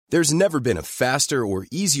There's never been a faster or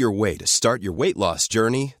easier way to start your weight loss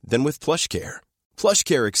journey than with PlushCare.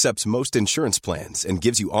 PlushCare accepts most insurance plans and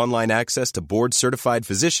gives you online access to board-certified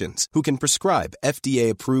physicians who can prescribe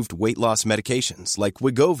FDA-approved weight loss medications like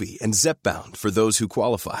Wegovy and Zepbound for those who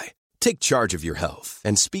qualify. Take charge of your health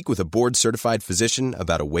and speak with a board-certified physician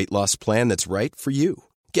about a weight loss plan that's right for you.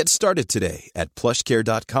 Get started today at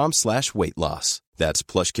plushcare.com/weight loss. That's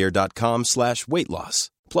plushcare.com/weight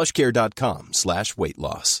loss. plushcare.com/weight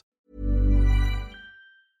loss.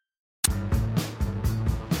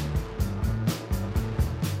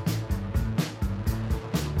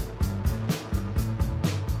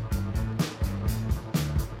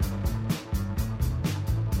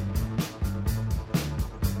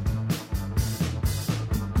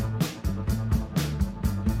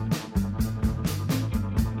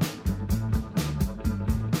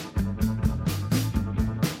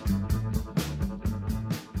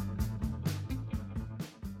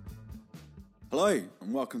 Hello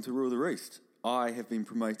and welcome to Rule the Roost. I have been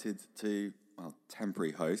promoted to,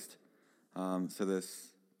 temporary host. So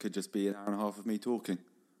this could just be an hour and a half of me talking.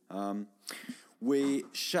 We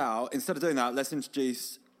shall, instead of doing that, let's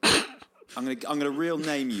introduce. I'm gonna real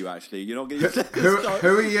name you. Actually, you're not going to.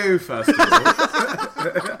 Who are you, first of all?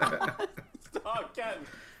 Start again.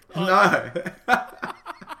 No.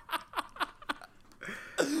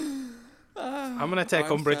 I'm going to take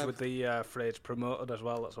umbrage with the phrase promoted as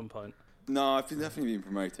well at some point. No, I've definitely been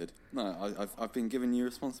promoted. No, I've been given new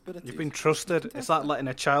responsibilities. You've been trusted. It's like letting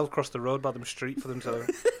a child cross the road by the street for them to...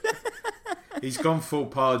 He's gone full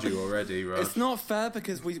Pardew already, Raj. It's not fair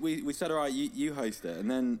because we said, all right, you host it.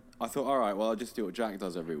 And then I thought, all right, well, I'll just do what Jack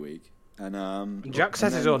does every week. And Jack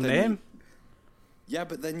says his own name.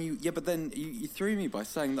 But then you threw me by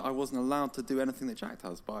saying that I wasn't allowed to do anything that Jack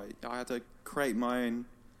does. I had to create my own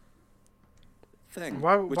thing.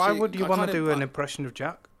 Why would you want to do an impression of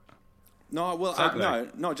Jack? No, well, Exactly. I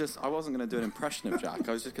wasn't going to do an impression of Jack.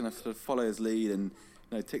 I was just going to sort of follow his lead and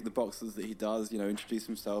tick the boxes that he does. Introduce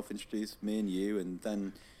himself, introduce me and you, and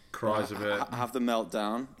then Cries a bit. have the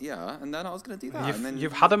meltdown. Yeah, and then I was going to do that.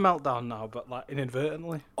 You've had a meltdown now, but like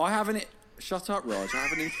inadvertently. I haven't. Shut up, Raj. I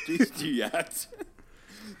haven't introduced you yet.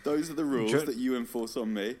 Those are the rules that you enforce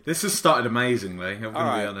on me. This has started amazingly. I'm going to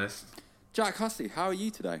be honest. Jack Hussey, how are you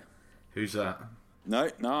today? Who's that? No,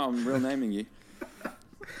 I'm real naming you.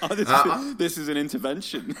 This is an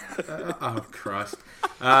intervention. Oh Christ!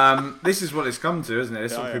 This is what it's come to, isn't it?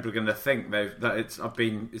 This is what people are going to think that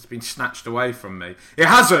it's been snatched away from me. It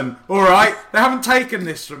hasn't. All right, they haven't taken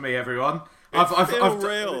this from me, everyone. I've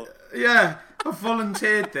real. Yeah, I've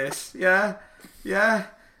volunteered this. Yeah. No,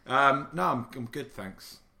 I'm good,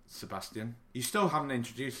 thanks, Sebastian. You still haven't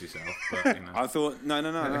introduced yourself, but I thought no.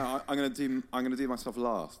 I'm going to do myself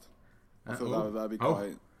last. I thought that'd be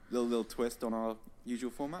quite little twist on our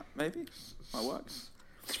usual format, maybe. Might work.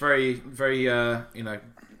 It's very, very,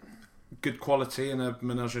 good quality in a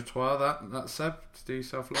menage a trois. That Seb, to do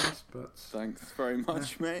yourself last. But thanks very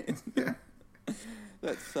much, mate. Yeah.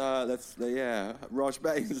 Let's. Raj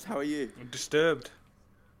Baines, how are you? I'm disturbed.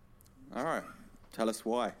 All right, tell us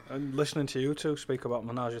why. I'm listening to you two speak about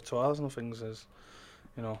menage a trois and things is,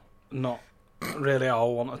 not really how I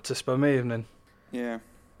wanted to spend my evening. Yeah.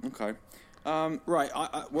 Okay. Right.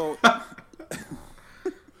 Well.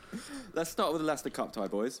 Let's start with the Leicester Cup tie,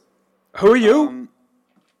 boys. Who are you?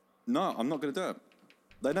 No, I'm not going to do it.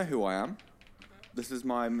 They know who I am. This is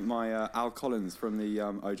my Al Collins from the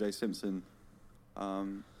O.J. Simpson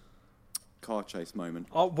car chase moment.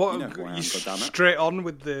 Oh, what? You know who I am, goddammit. Straight on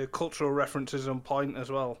with the cultural references on point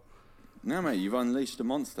as well. No, mate, you've unleashed a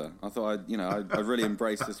monster. I thought I'd really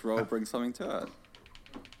embrace this role, bring something to it.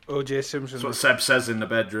 O.J. Simpson. that's what Seb says in the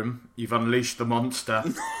bedroom. You've unleashed the monster.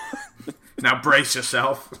 Now brace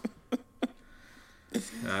yourself.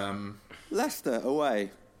 Leicester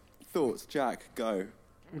away. Thoughts, Jack? Go.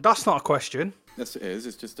 That's not a question. Yes, it is.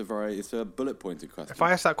 It's just it's a bullet pointed question. If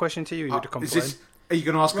I asked that question to you, you'd complain. Are you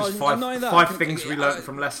going to ask us five things we learnt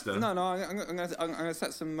from Leicester? No. I'm going to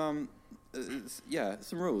set some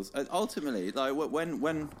some rules. Ultimately, like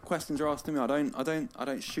when questions are asked to me, I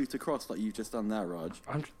don't shoot across like you've just done there, Raj.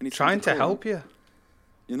 I'm trying to help you.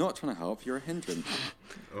 You're not trying to help. You're a hindrance.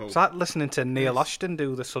 It's like listening to Neil Ashton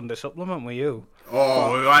do the Sunday supplement with you.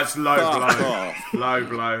 Oh, that's low blow. Low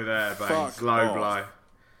blow there, Baines. Low blow.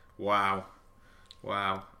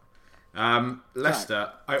 Wow.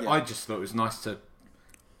 Leicester, I just thought it was nice to,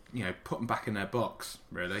 put them back in their box,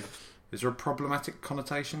 really. Is there a problematic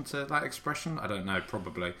connotation to that expression? I don't know,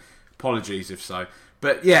 probably. Apologies if so.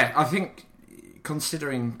 But yeah, I think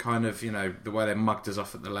considering kind of, the way they mugged us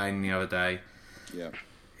off at the lane the other day,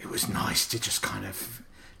 it was nice to just kind of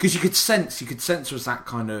because you could sense was that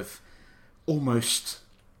kind of almost,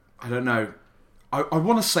 I don't know, I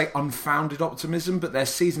want to say unfounded optimism, but their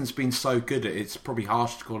season's been so good it's probably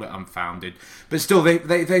harsh to call it unfounded. But still,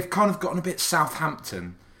 they've kind of gotten a bit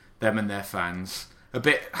Southampton, them and their fans. A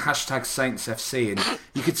bit #Saints FC, and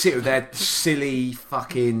you could see it with their silly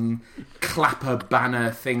fucking clapper banner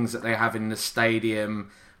things that they have in the stadium,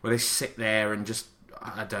 where they sit there and just,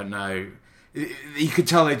 I don't know. You could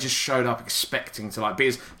tell they just showed up expecting to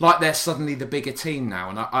be like they're suddenly the bigger team now,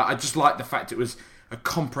 and I just like the fact it was a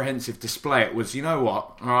comprehensive display. It was, you know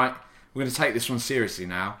what, all right, we're going to take this one seriously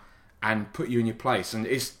now and put you in your place. And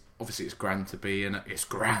it's grand to be in. It's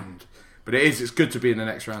grand, but it's good to be in the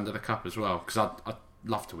next round of the cup as well, because I'd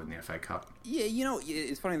love to win the FA Cup. Yeah,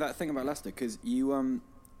 it's funny, that thing about Leicester, because you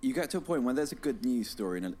get to a point when there's a good news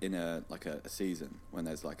story in a season, when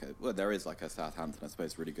there's there is a Southampton, I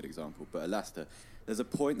suppose, really good example, but at Leicester, there's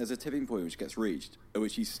a tipping point which gets reached at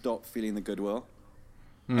which you stop feeling the goodwill.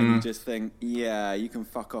 And you just think, yeah, you can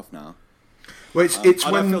fuck off now. Well, it's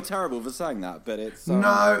I when... don't feel terrible for saying that, but it's...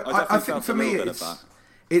 I think for me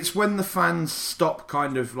it's when the fans stop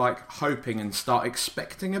kind of hoping and start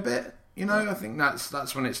expecting a bit. I think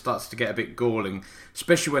that's when it starts to get a bit galling,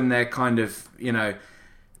 especially when they're kind of, I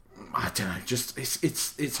don't know, just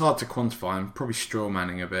it's hard to quantify. I'm probably straw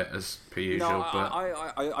manning a bit as per usual. But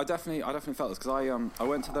I definitely felt this, because I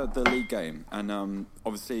went to the league game, and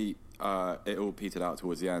obviously it all petered out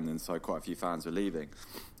towards the end, and so quite a few fans were leaving.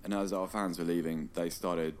 And as our fans were leaving, they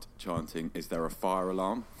started chanting, "Is there a fire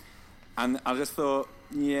alarm?" And I just thought,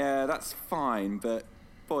 yeah, that's fine, but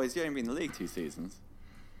boys, you only been in the league 2 seasons.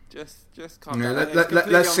 Just calm down.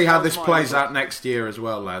 Let's see how this plays out next year as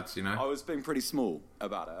well, lads. I was being pretty small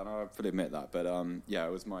about it, and I fully admit that. But it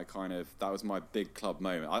was that was my big club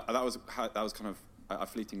moment. I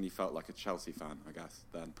fleetingly felt like a Chelsea fan, I guess.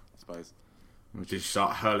 Then I suppose. Did you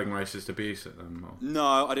start hurling racist abuse at them? Or?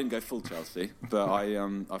 No, I didn't go full Chelsea, but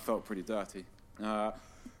I felt pretty dirty.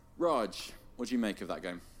 Raj, what do you make of that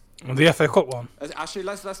game? The FA Cup one. Actually,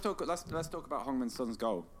 let's talk about Hong-Min Son's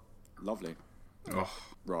goal. Lovely. Oh.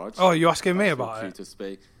 Raj. Oh, you're asking me about it? To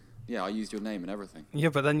speak. Yeah, I used your name and everything. Yeah,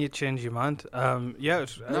 but then you change your mind. No,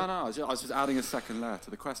 I was just adding a second layer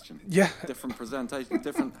to the question. Yeah. Different presentation,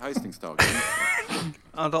 different hosting style.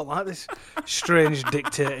 I don't like this strange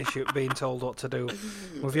dictatorship being told what to do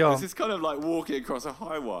with your... This is kind of like walking across a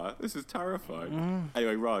high wire. This is terrifying.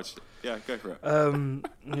 Anyway, Raj, yeah, go for it.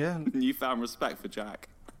 Yeah. Newfound respect for Jack.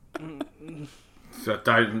 So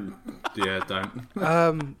don't.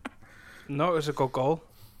 No, it was a good goal.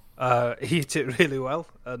 He hit it really well,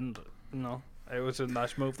 and it was a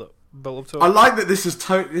nice move that built up to it. I like that this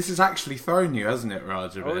has actually thrown you, hasn't it,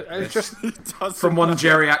 Raj? It's just from one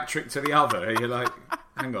geriatric to the other. You're like,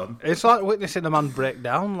 hang on. It's like witnessing a man break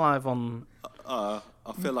down live on. I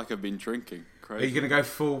feel like I've been drinking. Crazy. Are you going to go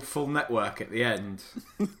full network at the end,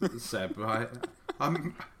 Seb? Right?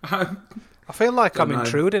 I feel like I'm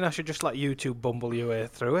intruding. I should just let you two bumble your way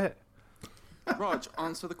through it. Raj,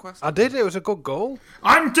 answer the question. I did. It was a good goal.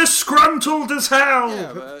 I'm disgruntled as hell.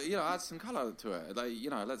 Yeah, but add some colour to it.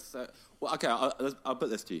 Let's. Well, okay, I'll put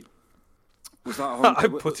this to you. Was that? I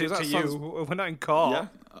put it to you. We're not in court.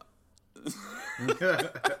 Yeah.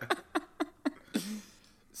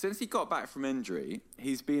 Since he got back from injury,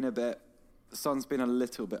 he's been Son's been a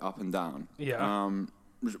little bit up and down. Yeah.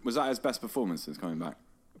 Was that his best performance since coming back?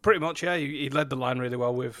 Pretty much, yeah. He led the line really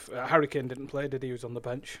well. With Harry Kane didn't play, did he? He was on the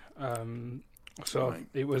bench.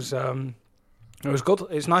 It was good.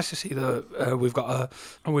 It's nice to see that we've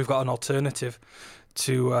got an alternative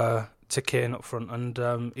to Kane up front,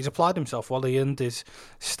 and he's applied himself well. He earned his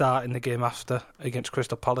start in the game after against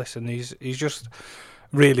Crystal Palace, and he's just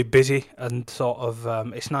really busy and sort of.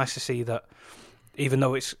 It's nice to see that. Even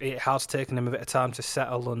though it has taken him a bit of time to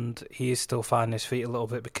settle, and he is still finding his feet a little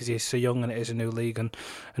bit because he's so young and it is a new league, and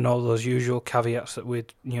all those usual caveats that we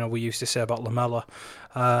used to say about Lamela,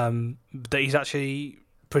 that he's actually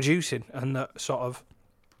producing, and that sort of,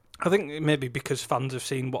 I think maybe because fans have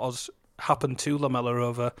seen what has happened to Lamela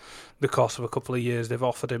over the course of a couple of years, they've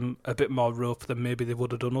offered him a bit more rope than maybe they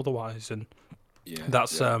would have done otherwise, and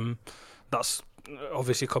that's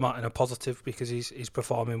obviously come out in a positive because he's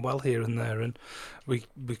performing well here and there, and we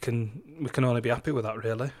can only be happy with that,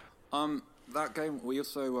 really. That game, we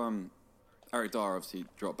also Eric Dyer obviously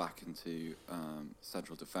dropped back into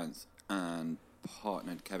central defence and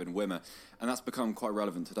partnered Kevin Wimmer, and that's become quite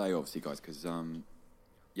relevant today, obviously, guys, because Jan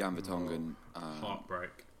Vertonghen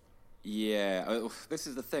heartbreak. Yeah, this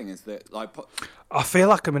is the thing, is that I feel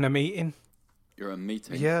like I'm in a meeting. You're a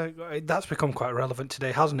meeting. Yeah, that's become quite relevant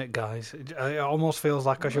today, hasn't it, guys? It almost feels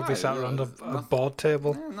like I should be sat around a board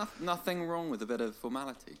table. Yeah, nothing wrong with a bit of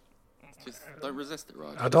formality. Just don't resist it,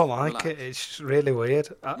 Raj. I don't like it. It's really weird.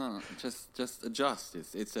 No, just adjust.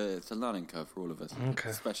 It's a learning curve for all of us,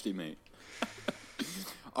 especially me.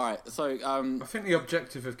 All right, so I think the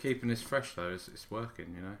objective of keeping this fresh though is it's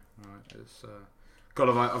working. You know, right? It's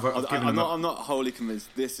I'm not wholly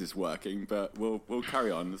convinced this is working, but we'll carry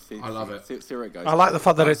on. I love it. See where it goes. I like the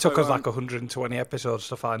fact that it took us like 120 episodes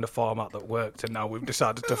to find a format that worked, and now we've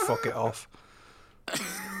decided to fuck it off.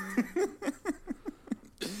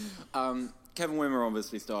 Kevin Wimmer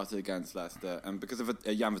obviously started against Leicester, and because of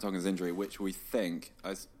Jan Vertonghen's injury, which we think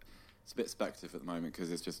it's a bit speculative at the moment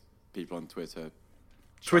because it's just people on Twitter.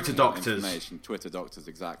 Twitter doctors. Twitter doctors,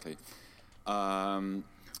 exactly.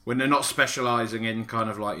 When they're not specialising in kind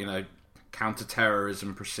of like, you know,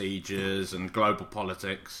 counter-terrorism procedures and global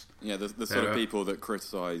politics. Yeah, the sort of people that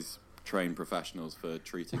criticise trained professionals for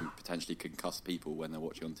treating potentially concussed people when they're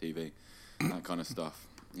watching on TV. That kind of stuff.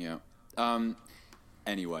 Yeah.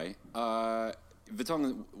 Anyway,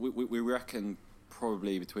 Vertonghen, we reckon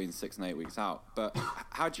probably between 6 and 8 weeks out. But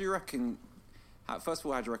how do you reckon... First of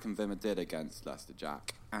all, how do you reckon Wimmer did against Leicester,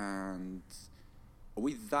 Jack? And are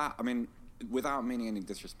we that... I mean, without meaning any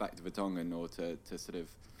disrespect to Vertonghen or to sort of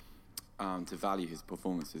to value his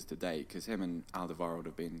performances to date, because him and Alderweireld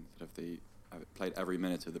have been sort of played every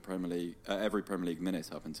minute of the Premier League, every Premier League minute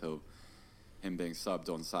up until him being subbed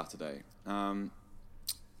on Saturday.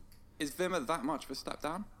 Is Wimmer that much of a step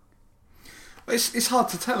down? It's hard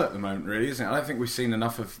to tell at the moment, really, isn't it? I don't think we've seen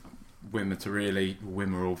enough of Wimmer to really...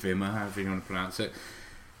 Wimmer or Wimmer, however you want to pronounce it,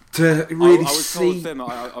 to really I was see... told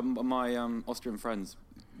Wimmer. My Austrian friends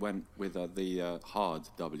went with the hard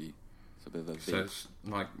W. It's a bit of a V.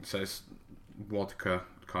 So it's vodka,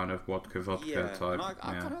 kind of vodka type. I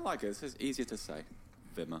kind of like it. It's easier to say.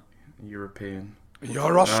 Wimmer. European.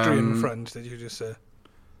 Your Austrian friend, did you just say?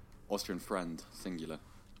 Austrian friend, singular.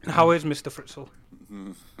 How is Mr. Fritzl?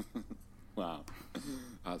 Wow,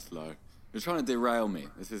 that's low. You're trying to derail me.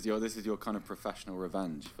 This is your kind of professional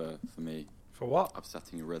revenge for me. For what?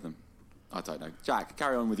 Upsetting your rhythm. I don't know. Jack,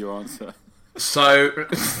 carry on with your answer. So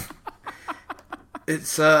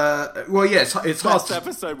it's it's hard. Best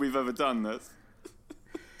episode we've ever done. This.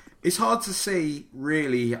 It's hard to see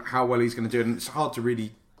really how well he's going to do, and it's hard to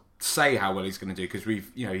really say how well he's going to do because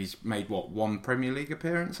he's made one Premier League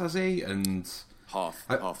appearance, has he? And half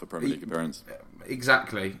a Premier League appearance.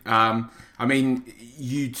 Exactly. I mean,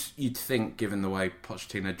 you'd think, given the way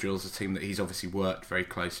Pochettino drills a team, that he's obviously worked very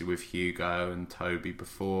closely with Hugo and Toby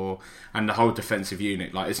before, and the whole defensive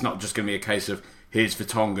unit. Like, it's not just going to be a case of here's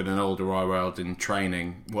Vertonghen and Alderweireld in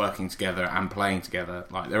training, working together and playing together.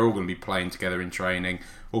 Like, they're all going to be playing together in training,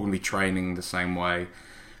 all going to be training the same way.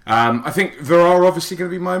 I think there are obviously going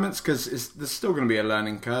to be moments because there's still going to be a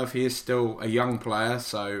learning curve. He is still a young player,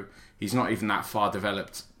 so he's not even that far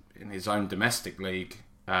developed in his own domestic league,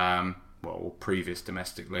 or previous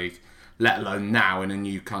domestic league, let alone now in a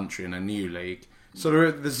new country and a new league.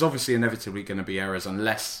 So there's obviously inevitably going to be errors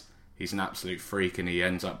unless he's an absolute freak and he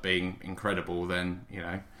ends up being incredible, then,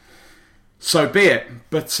 so be it.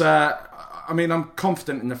 But, I mean, I'm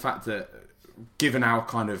confident in the fact that given our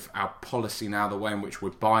policy now, the way in which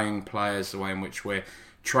we're buying players, the way in which we're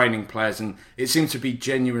training players, and it seems to be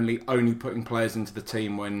genuinely only putting players into the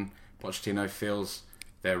team when Pochettino feels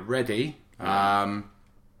they're ready.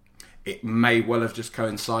 It may well have just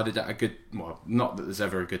coincided at a good... Well, not that there's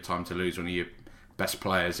ever a good time to lose one of your best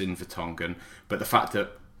players in Vertonghen, but the fact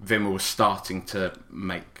that Wimmer was starting to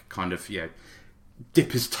make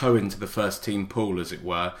dip his toe into the first team pool, as it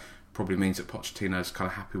were, probably means that Pochettino's kind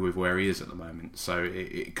of happy with where he is at the moment. So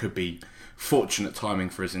it could be fortunate timing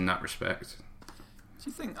for us in that respect. Do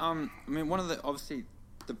you think... I mean, one of the... Obviously,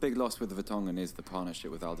 the big loss with Vertonghen is the partnership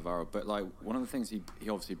with Alderweireld, but like one of the things he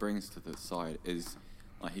obviously brings to the side is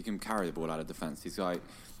like he can carry the ball out of defence. He's like,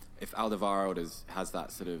 if Alderweireld has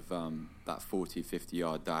that sort of that 40-50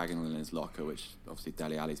 yard diagonal in his locker, which obviously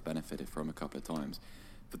Dele Alli's benefited from a couple of times,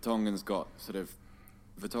 Vertonghen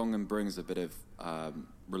brings a bit of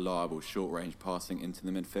reliable short range passing into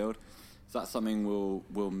the midfield. Is that something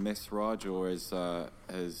we'll miss, Raj, or has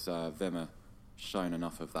Wimmer shown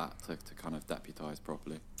enough of that to kind of deputise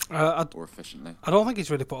properly or efficiently? I don't think he's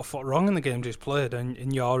really put a foot wrong in the games he's played in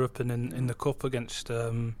Europe and in the Cup against...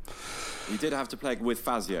 He did have to play with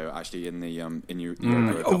Fazio, actually, in the Europe.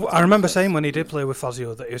 I remember saying when he did play with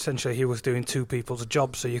Fazio that essentially he was doing two people's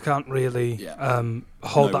jobs, so you can't really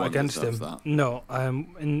hold that against him. That. No.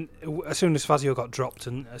 As soon as Fazio got dropped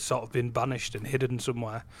and sort of been banished and hidden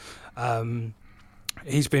somewhere...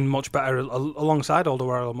 he's been much better alongside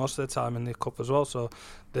Alderweireld most of the time in the Cup as well. So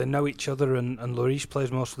they know each other, and Lloris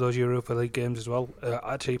plays most of those Europa League games as well.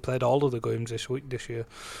 Actually, he played all of the games this year.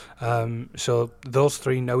 So those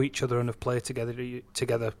three know each other and have played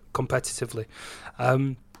together competitively.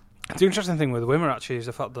 The interesting thing with Wimmer actually is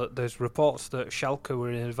the fact that there's reports that Schalke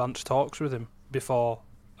were in advanced talks with him before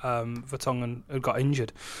Vertonghen had got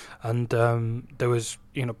injured, and there was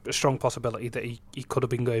a strong possibility that he could have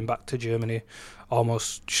been going back to Germany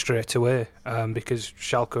almost straight away, because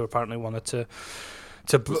Schalke apparently wanted to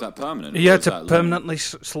was that permanent? Yeah, to permanently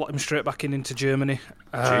slot him straight back into Germany.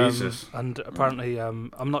 Jesus. And apparently,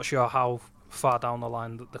 I'm not sure how far down the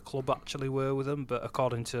line that the club actually were with him, but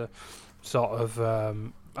according to sort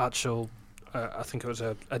of actual, I think it was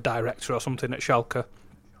a director or something at Schalke,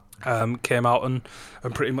 came out and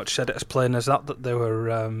pretty much said it as plain as that they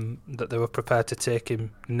were prepared to take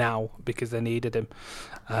him now because they needed him,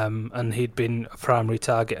 and he'd been a primary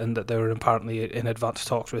target, and that they were apparently in advanced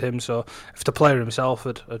talks with him. So if the player himself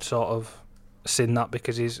had sort of seen that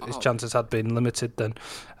because his chances had been limited, then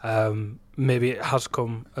maybe it has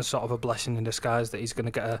come as sort of a blessing in disguise that he's going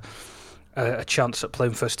to get a chance at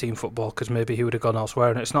playing first team football, because maybe he would have gone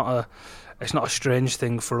elsewhere. And it's not a strange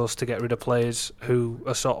thing for us to get rid of players who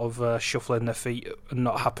are sort of shuffling their feet and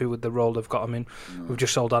not happy with the role they've got them in. We've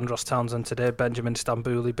just sold Andros Townsend today. Benjamin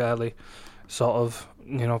Stambouli barely sort of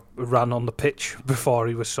ran on the pitch before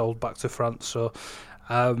he was sold back to France. So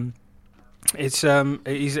he's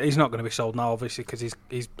not going to be sold now, obviously, because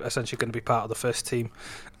he's essentially going to be part of the first team,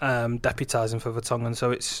 deputising for Vertonghen.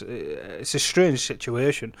 So it's a strange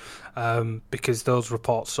situation, because those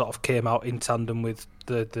reports sort of came out in tandem with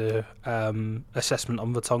the assessment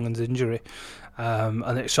on Vertonghen's injury,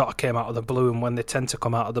 and it sort of came out of the blue. And when they tend to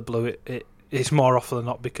come out of the blue, it's more often than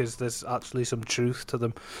not because there's actually some truth to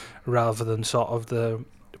them, rather than sort of the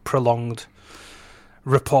prolonged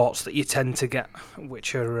reports that you tend to get,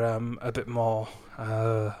 which are a bit more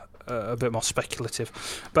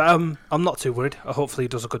speculative. But I'm not too worried. Hopefully he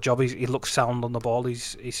does a good job. He looks sound on the ball.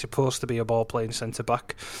 He's supposed to be a ball playing centre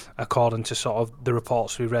back, according to sort of the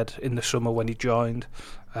reports we read in the summer when he joined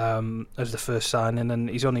as the first signing. And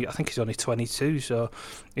I think he's only 22, so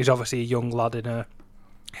he's obviously a young lad in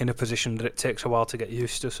a position that it takes a while to get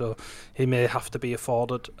used to. So he may have to be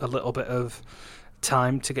afforded a little bit of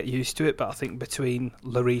time to get used to it, but I think between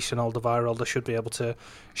Lloris and Alderweireld they should be able to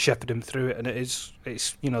shepherd him through it, and it's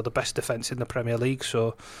the best defence in the Premier League,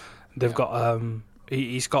 so they've got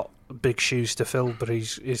he's got big shoes to fill, but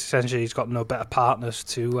he's got no better partners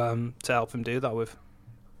to help him do that with.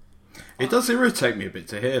 It does irritate me a bit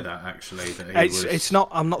to hear that, actually. It's not.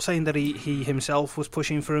 I'm not saying that he himself was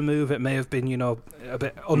pushing for a move. It may have been, a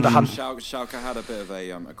bit underhand. Schalke had a bit of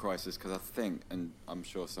a crisis, because I think, and I'm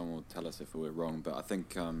sure someone will tell us if we're wrong, but I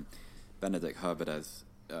think Benedikt Höwedes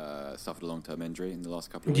suffered a long-term injury in the last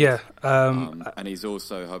couple of weeks. Yeah, and he's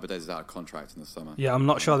also Höwedes is out of contract in the summer. Yeah, I'm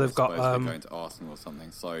not sure they've got. They're going to Arsenal or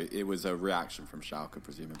something. So it was a reaction from Schalke,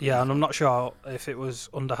 presumably. Yeah, and I'm not sure if it was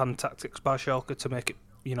underhand tactics by Schalke to make it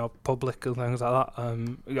public and things like that.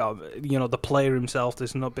 The player himself,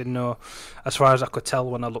 there's not been as far as I could tell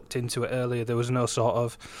when I looked into it earlier, there was no sort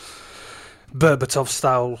of Berbatov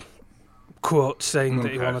style quote saying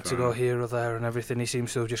that he wanted to go here or there and everything. He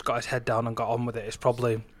seems to have just got his head down and got on with it. It's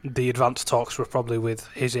probably the advanced talks were probably with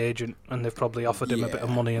his agent, and they've probably offered him a bit of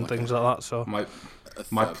money and things like that. So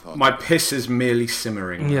my piss is merely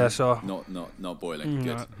simmering. Yeah, so not boiling.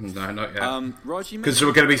 Good. No, not yet. Rog, because there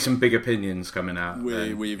are going to be some big opinions coming out.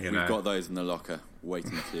 We've got those in the locker,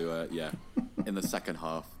 waiting to in the second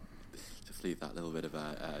half. Just leave that little bit of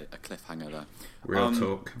a cliffhanger there.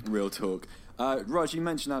 Real talk. Rog, you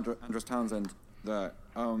mentioned Andros Townsend there,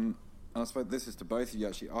 and I suppose this is to both of you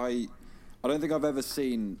actually. I don't think I've ever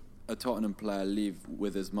seen a Tottenham player leave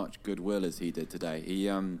with as much goodwill as he did today.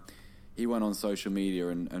 He went on social media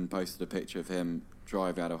and posted a picture of him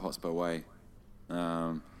driving out of Hotspur Way. It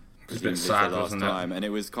was a bit sad, wasn't it? And it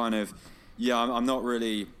was kind of, I'm not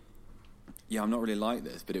really like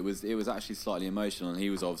this, but it was actually slightly emotional, and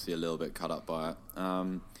he was obviously a little bit cut up by it.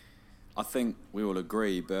 I think we all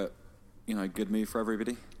agree, but good move for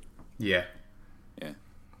everybody. Yeah.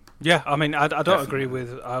 Yeah, I mean, I don't agree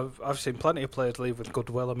with. I've seen plenty of players leave with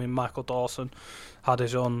goodwill. I mean, Michael Dawson had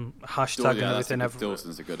his own hashtag and everything.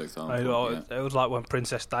 Dawson's a good example. It was like when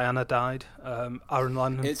Princess Diana died. Aaron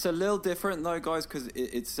Lennon. It's a little different though, guys, because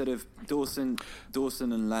it's sort of Dawson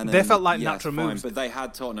and Lennon. They felt like natural moves, but they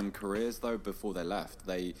had Tottenham careers though before they left.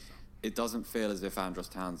 it doesn't feel as if Andros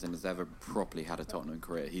Townsend has ever properly had a Tottenham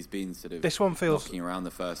career. He's been sort of this one feels knocking around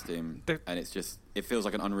the first team, and it feels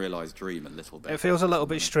like an unrealised dream a little bit. It feels a little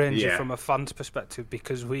bit stranger from a fan's perspective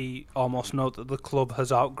because we almost know that the club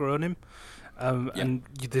has outgrown him, and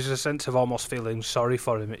there's a sense of almost feeling sorry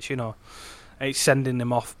for him. It's sending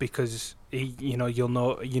him off because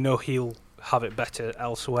he'll have it better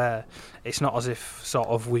elsewhere. It's not as if sort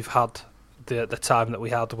of we've had the time that we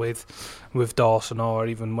had with Dawson, or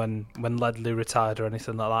even when Ledley retired or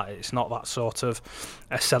anything like that. It's not that sort of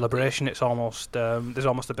a celebration. It's almost there's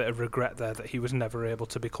almost a bit of regret there that he was never able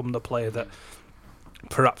to become the player that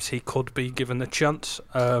perhaps he could be given the chance.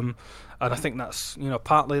 And I think that's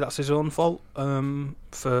partly that's his own fault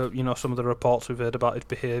for some of the reports we've heard about his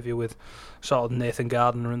behaviour with sort of Nathan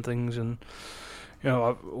Gardner and things. And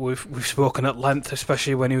we've spoken at length,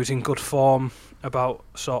 especially when he was in good form, about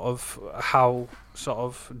sort of how sort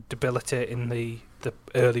of debilitating the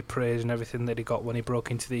early praise and everything that he got when he broke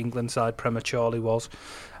into the England side prematurely was,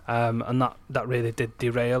 and that really did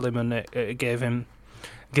derail him, and it gave him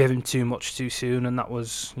too much too soon, and that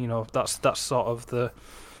was that's sort of the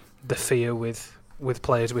fear with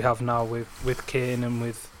players we have now with Kane and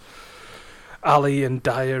with Ali and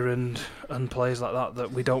Dyer and players like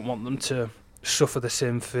that we don't want them to suffer the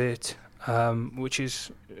same fate, which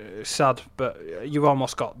is sad, but you've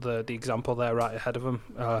almost got the example there right ahead of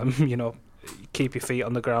them. Keep your feet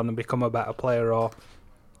on the ground and become a better player, or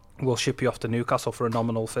we'll ship you off to Newcastle for a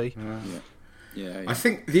nominal fee. Yeah. I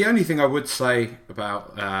think the only thing I would say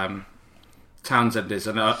about Townsend is,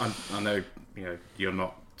 and I know you're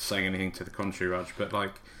not saying anything to the contrary, Raj, but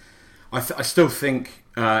I still think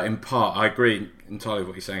in part I agree entirely with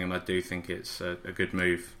what you're saying, and I do think it's a good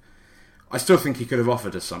move. I still think he could have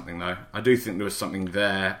offered us something, though. I do think there was something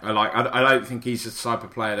there. I don't think he's the type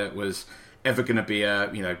of player that was ever going to be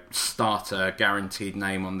a starter guaranteed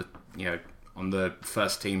name on the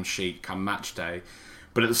first team sheet come match day.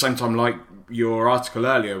 But at the same time, like your article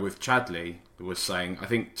earlier with Chadley was saying, I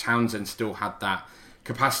think Townsend still had that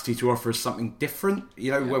capacity to offer us something different.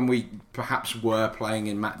 When we perhaps were playing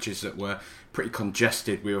in matches that were pretty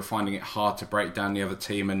congested, we were finding it hard to break down the other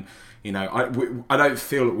team, and I don't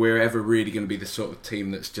feel that we're ever really going to be the sort of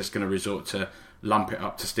team that's just going to resort to lump it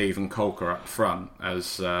up to Stephen Colker up front,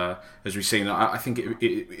 as we've seen. I think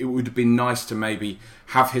it would have been nice to maybe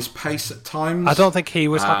have his pace at times. I don't think he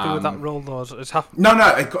was happy with that role, though. No,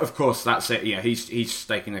 of course, that's it. Yeah, he's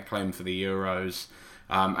staking a claim for the Euros.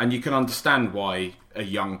 And you can understand why a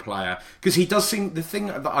young player, because he does seem, the thing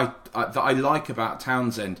that I like about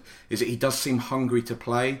Townsend is that he does seem hungry to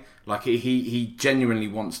play. Like he genuinely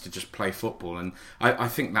wants to just play football, and I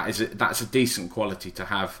think that's a decent quality to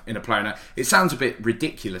have in a player. Now, it sounds a bit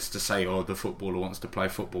ridiculous to say, the footballer wants to play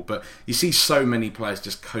football, but you see so many players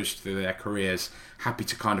just coast through their careers, happy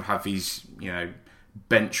to kind of have these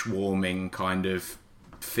bench warming kind of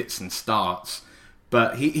fits and starts.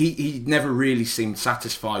 But he never really seemed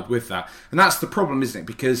satisfied with that. And that's the problem, isn't it?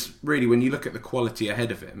 Because really, when you look at the quality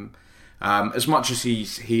ahead of him, as much as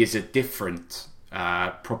he is a different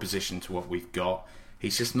proposition to what we've got,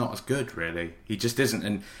 he's just not as good, really. He just isn't.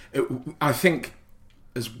 And I think,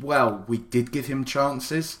 as well, we did give him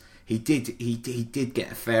chances. He did get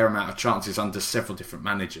a fair amount of chances under several different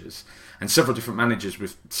managers. And several different managers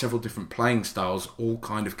with several different playing styles all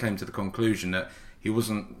kind of came to the conclusion that he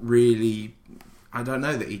wasn't really... I don't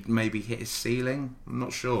know that he'd maybe hit his ceiling. I'm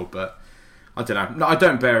not sure, but I don't know. No, I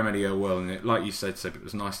don't bear him any ill will, and like you said, Seb, it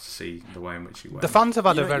was nice to see the way in which he went. The fans have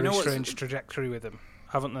had a very strange trajectory with him,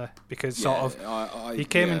 haven't they? Because he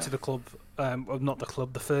came into the club, not the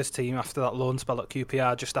club, the first team after that loan spell at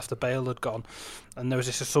QPR, just after Bale had gone, and there was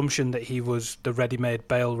this assumption that he was the ready-made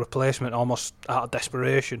Bale replacement, almost out of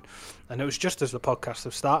desperation. And it was just as the podcast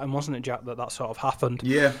was starting, wasn't it, Jack, that sort of happened?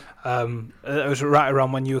 Yeah. It was right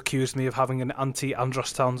around when you accused me of having an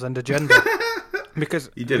anti-Andros Townsend agenda. Because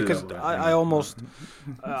I almost,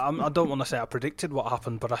 I don't want to say I predicted what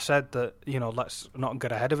happened, but I said that, let's not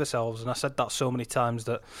get ahead of ourselves. And I said that so many times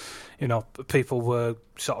that, people were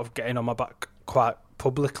sort of getting on my back quite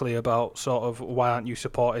publicly about sort of, why aren't you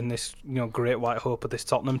supporting this, great white hope of this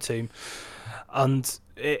Tottenham team? And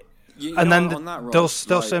it... those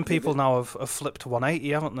same people now have flipped 180,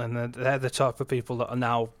 haven't they? And they're the type of people that are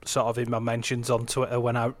now sort of in my mentions on Twitter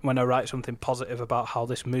when I write something positive about how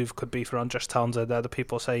this move could be for Andros Townsend. They're the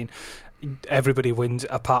people saying everybody wins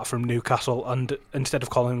apart from Newcastle, and instead of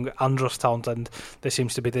calling him Andros Townsend, there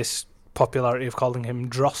seems to be this popularity of calling him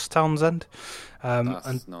Dross Townsend.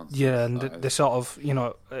 That's nonsense. Yeah, and they sort of,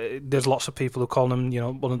 there's lots of people who call him,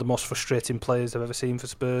 one of the most frustrating players I've ever seen for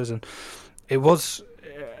Spurs, and it was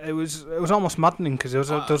almost maddening because there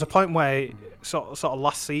was a point where sort of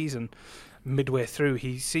last season, midway through,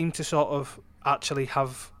 he seemed to sort of actually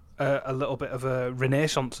have a little bit of a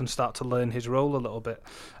renaissance and start to learn his role a little bit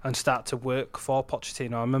and start to work for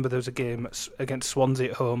Pochettino. I remember there was a game against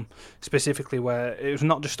Swansea at home specifically where it was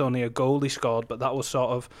not just only a goal he scored, but that was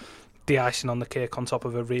sort of the icing on the cake on top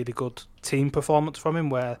of a really good team performance from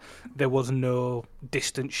him, where there was no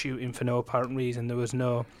distant shooting for no apparent reason. There was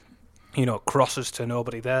no, crosses to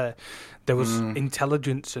nobody there. There was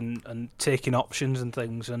intelligence and taking options and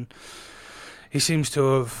things, and he seems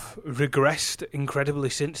to have regressed incredibly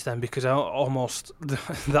since then, because almost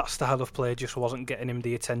that style of play just wasn't getting him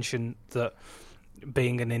the attention that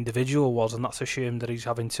being an individual was, and that's a shame that he's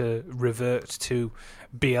having to revert to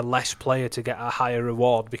be a less player to get a higher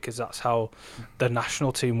reward, because that's how the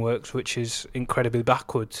national team works, which is incredibly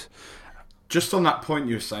backwards. Just on that point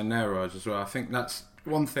you were saying there, Raj, as well, I think that's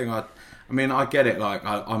one thing I get it, like,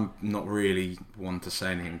 I'm not really one to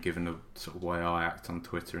say anything given the sort of way I act on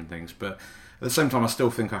Twitter and things, but at the same time I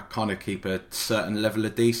still think I kind of keep a certain level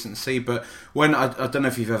of decency. But when I don't know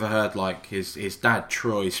if you've ever heard like his dad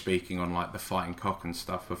Troy speaking on like the Fighting Cock and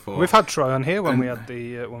stuff before. We've had Troy on here when we had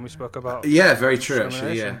the when we spoke about very true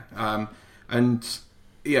actually, and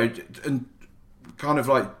and kind of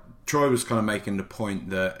like Troy was kind of making the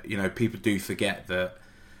point that people do forget that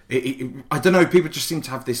I don't know, people just seem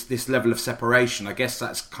to have this level of separation. I guess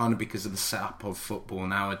that's kind of because of the setup of football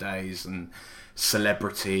nowadays and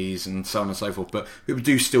celebrities and so on and so forth. But people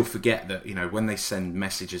do still forget that, when they send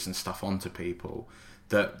messages and stuff onto people,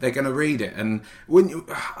 that they're going to read it. And when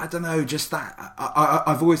I don't know, just that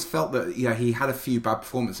I've always felt that he had a few bad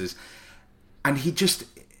performances, and he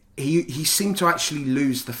seemed to actually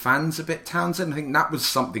lose the fans a bit, Townsend. I think that was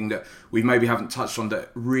something that we maybe haven't touched on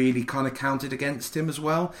that really kind of counted against him as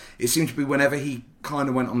well. It seemed to be whenever he kind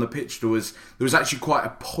of went on the pitch, there was actually quite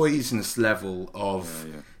a poisonous level of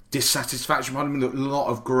dissatisfaction behind him. A lot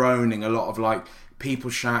of groaning, a lot of like people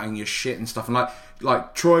shouting your shit and stuff. And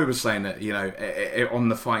like Troy was saying that, on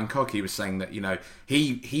the Fighting Cock, he was saying that,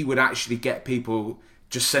 he would actually get people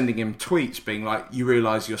just sending him tweets being like, you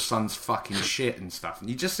realise your son's fucking shit and stuff. And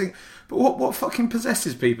you just think, but what fucking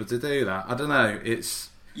possesses people to do that? I don't know. It's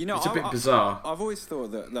a bit bizarre. I've always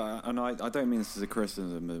thought that, and I don't mean this as a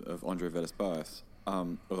criticism of Andre Villas-Boas,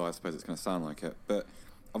 although I suppose it's going to sound like it, but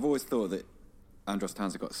I've always thought that Andros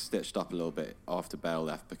Townsend got stitched up a little bit after Bale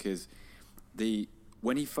left, because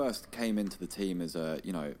when he first came into the team as a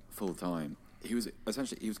full time, he was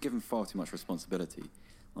given far too much responsibility.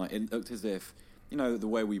 Like, it looked as if the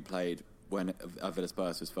way we played when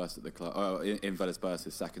Villas-Boas was first at the club, in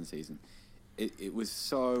Villas-Boas' second season, it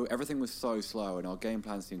was everything was so slow, and our game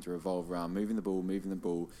plan seemed to revolve around moving the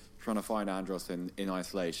ball, trying to find Andros in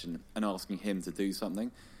isolation and asking him to do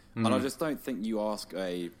something. And I just don't think you ask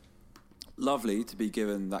lovely to be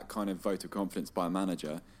given that kind of vote of confidence by a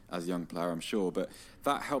manager as a young player, I'm sure, but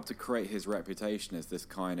that helped to create his reputation as this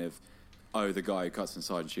kind of the guy who cuts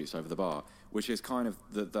inside and shoots over the bar, which is kind of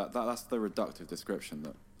that's the reductive description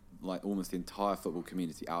that like almost the entire football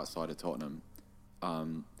community outside of Tottenham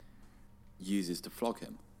uses to flog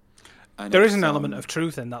him. And there is an element of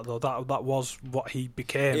truth in that, though. That was what he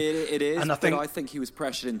became. It is, and I think he was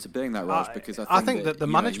pressured into being that, Raj, because I think that the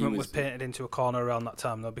management was painted into a corner around that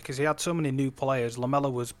time, though, because he had so many new players. Lamela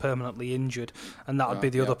was permanently injured, and that would be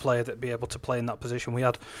the other player that'd be able to play in that position. We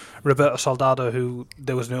had Roberto Soldado, who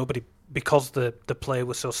there was nobody, because the play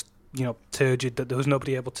was so turgid, that there was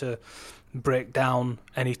nobody able to break down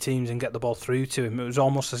any teams and get the ball through to him. It was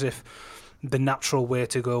almost as if the natural way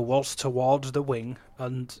to go was towards the wing,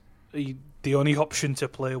 and the only option to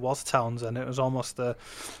play was Townsend. It was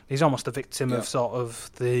he's almost a victim of sort of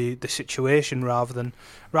the situation rather than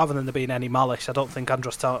there being any malice. I don't think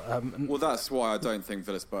Andros Townsend. Well, that's why I don't think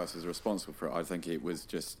Villas-Boas is responsible for it. I think it was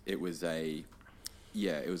a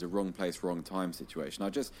wrong place, wrong time situation. I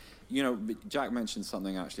just, Jack mentioned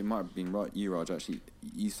something actually. It might have been you, Raj. Actually,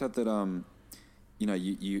 you said that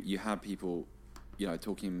you had people,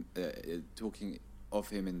 talking of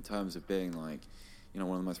him in terms of being like,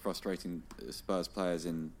 one of the most frustrating Spurs players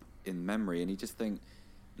in memory, and you just think,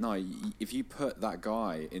 no, if you put that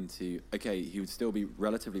guy into, he would still be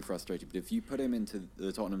relatively frustrated, but if you put him into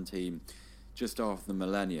the Tottenham team just after the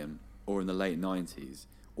millennium, or in the late 90s,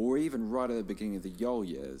 or even right at the beginning of the Yol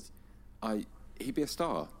years, he'd be a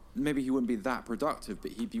star. Maybe he wouldn't be that productive,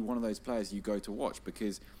 but he'd be one of those players you go to watch,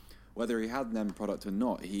 because whether he had an end product or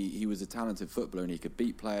not, he was a talented footballer, and he could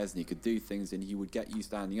beat players, and he could do things, and he would get you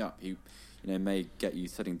standing up. He may get you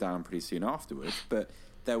sitting down pretty soon afterwards, but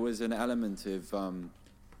there was an element of,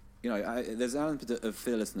 there's an element of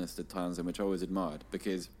fearlessness to Townsend, which I always admired,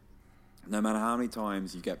 because no matter how many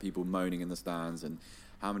times you get people moaning in the stands, and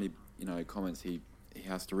how many, comments he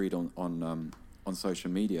has to read on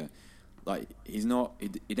social media. Like he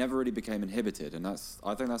never really became inhibited, and I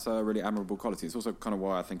think that's a really admirable quality. It's also kind of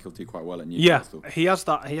why I think he'll do quite well at Newcastle. Yeah, he has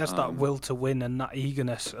that will to win and that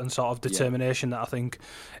eagerness and sort of determination that I think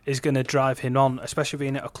is going to drive him on, especially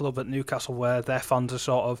being at a club at Newcastle where their fans are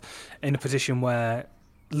sort of in a position where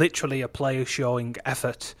literally a player showing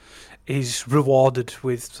effort is rewarded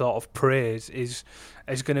with sort of praise is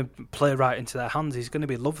going to play right into their hands. He's going to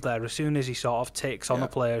be loved there as soon as he sort of takes on a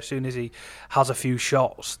player, as soon as he has a few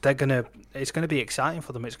shots. It's going to be exciting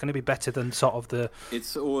for them. It's going to be better than sort of the.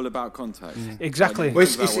 It's all about context. Exactly. Like,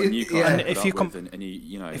 and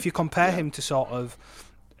if you compare him to sort of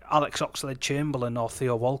Alex Oxlade-Chamberlain or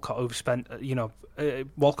Theo Walcott, who've spent,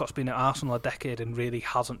 Walcott's been at Arsenal a decade and really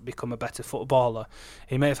hasn't become a better footballer.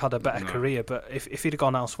 He may have had a better career, but if he'd have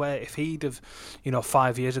gone elsewhere, if he'd have,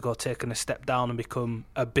 5 years ago taken a step down and become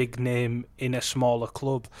a big name in a smaller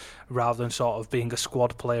club rather than sort of being a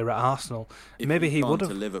squad player at Arsenal, maybe he would have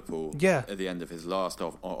gone to Liverpool at the end of his last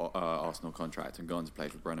Arsenal contract and gone to play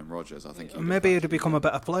for Brendan Rodgers. I think maybe he'd have become a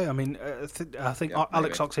better player. I mean, I think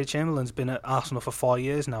Alex Oxlade-Chamberlain's been at Arsenal for 4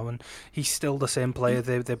 years now, and he's still the same player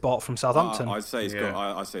they bought from Southampton. I'd say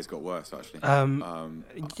it's got worse actually.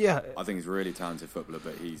 I think he's a really talented footballer,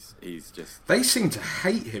 but he's just. They seem to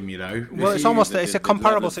hate him, Well, it's a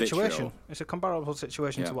comparable situation. It's a comparable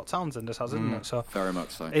situation to what Townsend has, isn't it? So very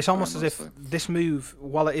much so. It's almost as if this move,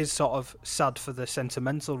 while it is sort of sad for the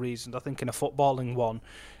sentimental reasons, I think in a footballing one,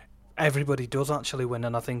 everybody does actually win,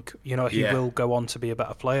 and I think he will go on to be a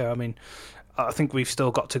better player. I mean, I think we've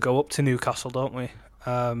still got to go up to Newcastle, don't we?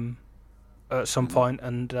 At some point,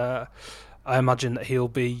 and I imagine that he'll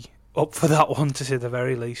be up for that one, to say the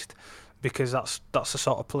very least, because that's the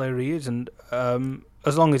sort of player he is, and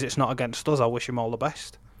as long as it's not against us, I wish him all the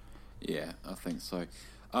best. Yeah, I think so.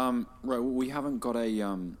 Right, we haven't got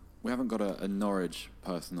a Norwich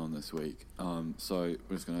person on this week, so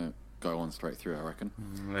we're just gonna go on straight through, I reckon.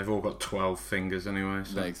 They've all got 12 fingers anyway.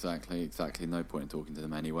 So. Exactly. No point in talking to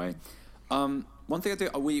them anyway. One thing I do,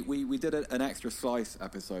 we did an extra slice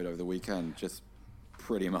episode over the weekend, just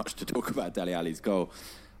pretty much to talk about Dele Alli's goal.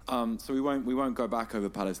 So we won't go back over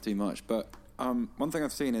Palace too much. But one thing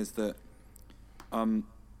I've seen is that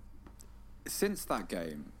since that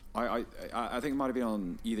game, I think it might have been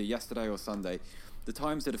on either yesterday or Sunday, the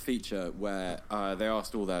Times did a feature where they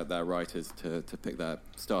asked all their writers to pick their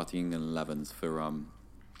starting England 11s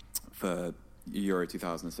for Euro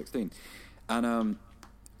 2016, and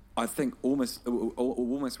I think almost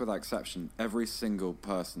without exception, every single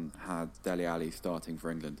person had Dele Alli starting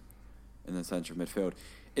for England in the centre of midfield.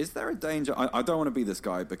 Is there a danger? I don't want to be this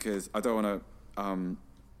guy because I don't want to.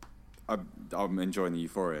 I'm enjoying the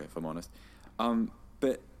euphoria, if I'm honest.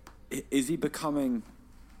 But is he becoming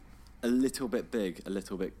a little bit big, a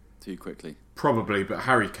little bit too quickly? Probably, but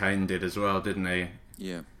Harry Kane did as well, didn't he?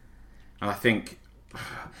 Yeah. And I think,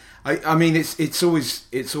 I mean, it's always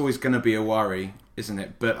going to be a worry, isn't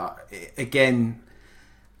it? But again,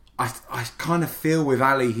 I kind of feel with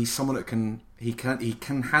Ali, he's someone that can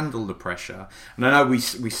handle the pressure. And I know we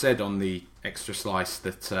said on the extra slice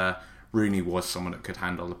that Rooney was someone that could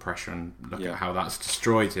handle the pressure, and look at how that's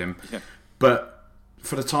destroyed him. Yeah. But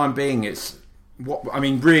for the time being,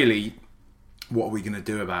 really, what are we going to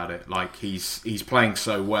do about it? Like he's playing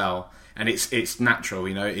so well, and it's natural,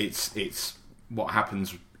 it's what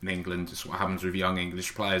happens in England, it's what happens with young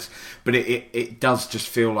English players. But it does just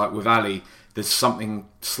feel like with Ali, there's something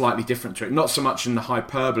slightly different to it. Not so much in the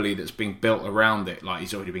hyperbole that's being built around it, like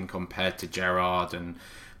he's already been compared to Gerrard and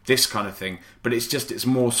this kind of thing. But it's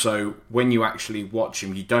more so when you actually watch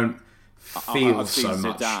him, you don't feel I've so seen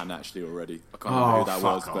much. Zidane actually already. I can't remember who that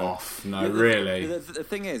was. Fuck off! No, really. The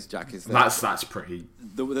thing is, Jack, is that that's pretty.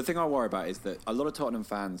 The thing I worry about is that a lot of Tottenham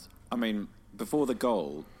fans. I mean, before the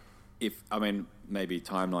goal, maybe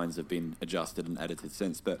timelines have been adjusted and edited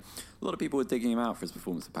since, but a lot of people were digging him out for his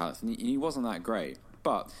performance at Palace, and he wasn't that great.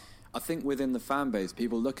 But I think within the fan base,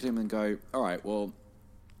 people look at him and go, "All right, well,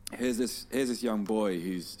 here's this young boy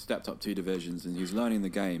who's stepped up 2 divisions and who's learning the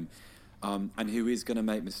game, and who is going to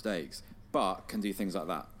make mistakes, but can do things like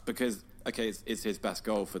that." Because it's his best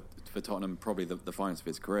goal for Tottenham, probably the finest of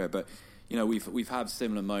his career. But we've had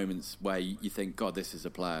similar moments where you think, God, this is a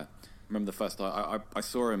player. I remember the first time I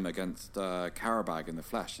saw him against Karabag in the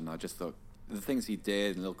flesh, and I just thought the things he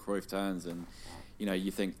did and little Cruyff turns, and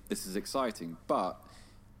you think this is exciting. But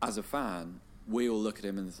as a fan, we all look at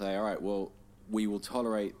him and say, all right, well, we will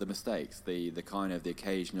tolerate the mistakes, the kind of the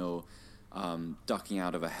occasional ducking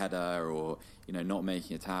out of a header, or not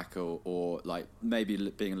making a tackle, or like maybe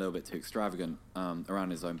being a little bit too extravagant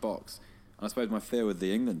around his own box. And I suppose my fear with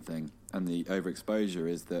the England thing and the overexposure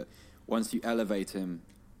is that once you elevate him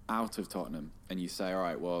out of Tottenham and you say, all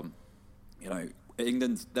right, well, you know,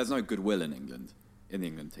 England, there's no goodwill in England, in the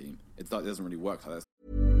England team. It doesn't really work like that.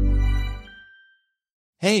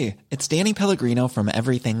 Hey, it's Danny Pellegrino from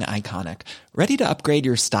Everything Iconic. Ready to upgrade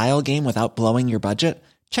your style game without blowing your budget?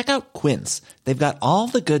 Check out Quince. They've got all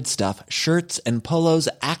the good stuff, shirts and polos,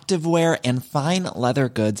 activewear, and fine leather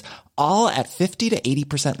goods, all at 50 to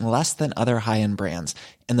 80% less than other high-end brands.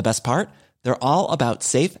 And the best part? They're all about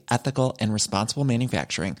safe, ethical, and responsible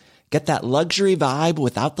manufacturing. Get that luxury vibe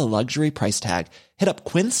without the luxury price tag. Hit up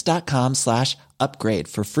quince.com/upgrade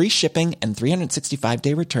for free shipping and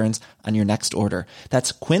 365-day returns on your next order.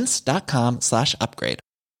 That's quince.com/upgrade.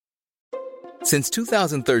 Since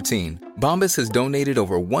 2013, Bombas has donated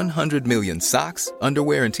over 100 million socks,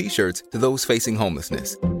 underwear, and T-shirts to those facing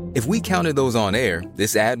homelessness. If we counted those on air,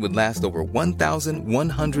 this ad would last over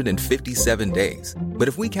 1,157 days. But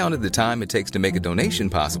if we counted the time it takes to make a donation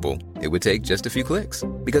possible, it would take just a few clicks.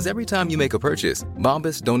 Because every time you make a purchase,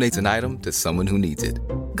 Bombas donates an item to someone who needs it.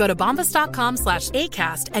 Go to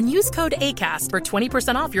bombas.com/ACAST and use code ACAST for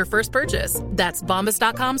 20% off your first purchase. That's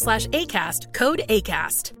bombas.com/ACAST, code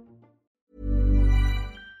ACAST.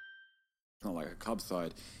 It's not like a club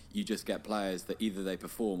side. You just get players that either they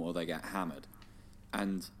perform or they get hammered.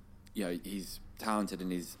 And, you know, he's talented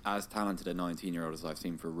and he's as talented a 19-year-old as I've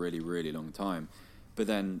seen for a really, really long time. But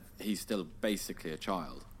then he's still basically a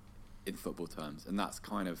child in football terms. And that's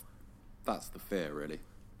the fear, really.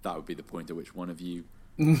 That would be the point at which one of you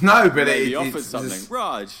maybe offers something.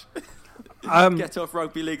 Raj, get off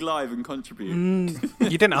Rugby League Live and contribute.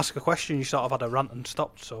 You didn't ask a question. You sort of had a rant and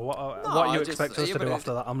stopped. So what you expect us to do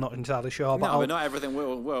after that, I'm not entirely sure. But not everything. We're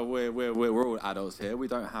all adults here. We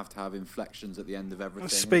don't have to have inflections at the end of everything.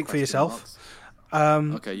 Speak for yourself.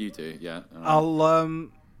 Okay, you do. Yeah. Right.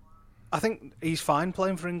 I think he's fine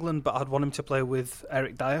playing for England, but I'd want him to play with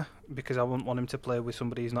Eric Dyer because I wouldn't want him to play with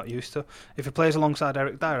somebody he's not used to. If he plays alongside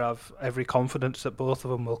Eric Dyer, I have every confidence that both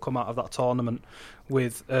of them will come out of that tournament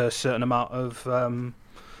with a certain amount of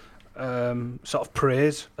sort of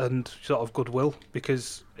praise and sort of goodwill.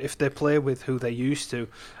 Because if they play with who they're used to,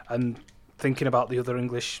 and thinking about the other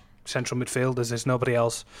English central midfielders, there's nobody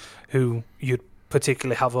else who you'd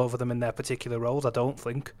particularly have over them in their particular roles. I don't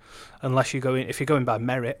think, unless if you're going by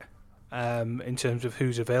merit. In terms of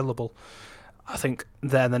who's available, I think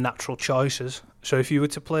they're the natural choices. So if you were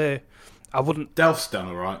to play, I wouldn't. Delph's done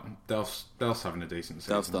all right. Delph's having a decent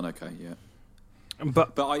season. Delph's done okay, yeah.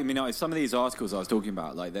 But I mean, some of these articles I was talking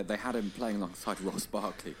about, like they had him playing alongside Ross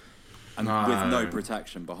Barkley, and with no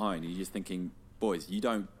protection behind. You're just thinking, boys, you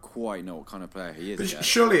don't quite know what kind of player he is. But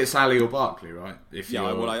surely it's Ali or Barkley, right?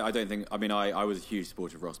 I don't think. I mean, I was a huge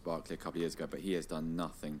supporter of Ross Barkley a couple of years ago, but he has done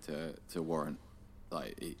nothing to warrant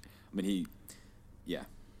I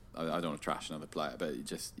don't want to trash another player, but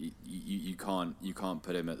you can't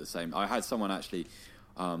put him at the same. I had someone actually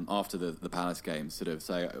after the Palace game sort of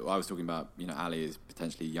say, I was talking about, you know, Ali is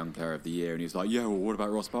potentially young player of the year, and he was like, yeah, well, what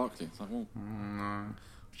about Ross Barkley? It's like, well,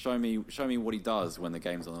 show me what he does when the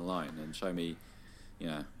game's on the line, and show me,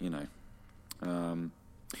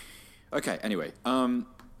 okay, anyway, no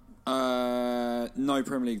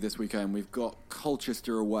Premier League this weekend. We've got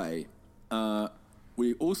Colchester away.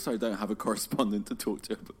 We also don't have a correspondent to talk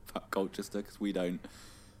to about Colchester because we don't.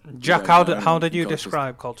 Jack, how did you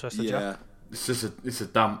describe Colchester, Jack? It's a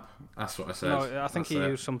dump. That's what I said. No, I think he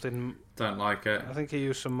used something. Don't like it. I think he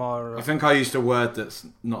used some more. I think I used a word that's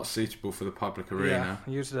not suitable for the public arena. Yeah,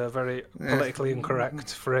 he used a very politically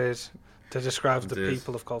incorrect phrase to describe the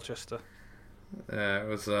people of Colchester. Yeah, it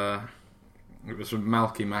was a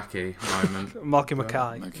Malky Mackey moment. Malky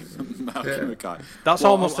Mackay. Malky Mackay. That's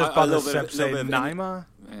almost as bad as Seb saying Neymar.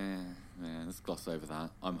 Yeah, let's gloss over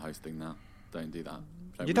that. I'm hosting now. Don't do that.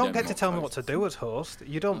 You don't get to tell me what to do as host.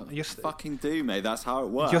 You don't. You fucking do, mate. That's how it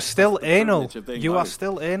works. You're still anal. You are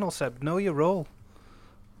still anal, Seb. Know your role.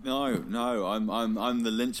 No. I'm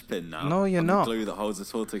the linchpin now. No, you're not. The glue that holds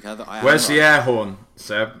us all together. Where's the air horn,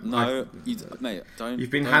 Seb? No, mate. Don't.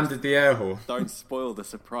 You've been handed the air horn. Don't spoil the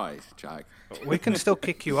surprise, Jack. We can still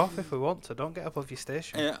kick you off if we want to. Don't get above your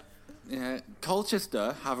station. Yeah.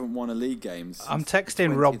 Colchester haven't won a league game. I'm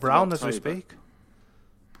texting Rob Brown as we speak.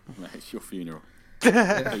 Mate, it's your funeral.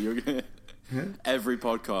 Every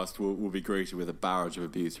podcast will be greeted with a barrage of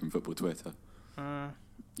abuse from football Twitter.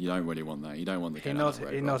 You don't really want that. You don't want the. He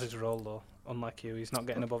knows his role though. Unlike you, he's not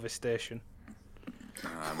getting above his station.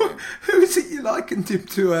 Who is it you likened him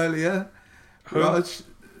to earlier?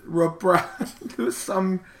 Rob Brown. There was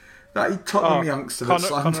some That Tottenham youngster that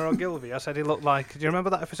slammed. Connor Ogilvie. I said he looked like. Do you remember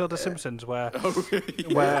that episode of Simpsons where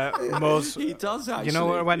Moe's? He does actually. You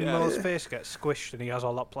know when Moe's face gets squished and he has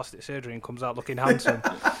all that plastic surgery and comes out looking handsome.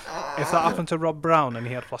 If that happened to Rob Brown and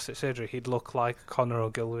he had plastic surgery, he'd look like Connor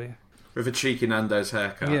Ogilvie with a cheeky Nando's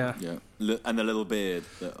haircut. Yeah. And the little beard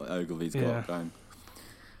that Ogilvie's got going.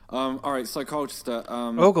 All right, so Colchester.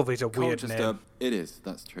 Ogilvie's a weird name. It is.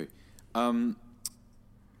 That's true.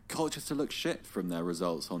 Colchester looks shit from their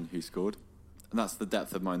results on who scored, and that's the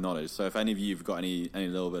depth of my knowledge. So if any of you've got any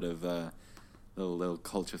little bit of little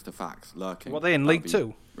Colchester facts lurking, what are they in League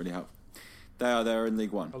Two? Really helpful. They're in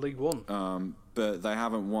League One. League One. But they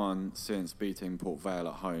haven't won since beating Port Vale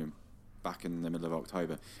at home back in the middle of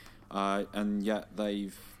October, and yet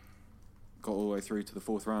they've got all the way through to the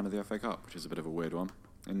fourth round of the FA Cup, which is a bit of a weird one.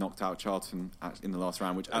 And knocked out Charlton in the last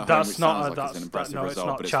round, which sounds like it's an impressive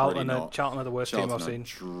result, but it's really not. Charlton are the worst team I've seen.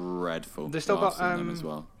 Dreadful. They still got them as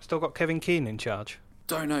well. Still got Kevin Keane in charge.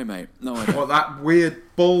 Don't know, mate. No idea. What, that weird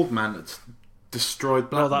bald man that's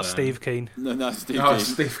destroyed Blackburn? No, that's Steve Keane. No, Steve Keane.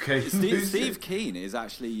 Steve Keane. Steve Keane is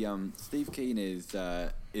actually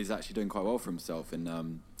is actually doing quite well for himself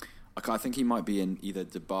in. I think he might be in either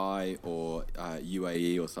Dubai or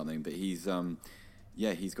UAE or something, but he's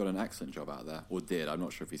he's got an excellent job out there, or did. I'm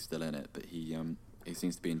not sure if he's still in it, but he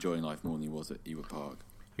seems to be enjoying life more than he was at Ewood Park.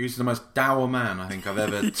 He was the most dour man I think I've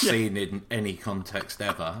ever seen in any context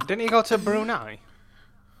ever. Didn't he go to Brunei?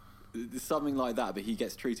 Something like that, but he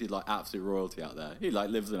gets treated like absolute royalty out there. He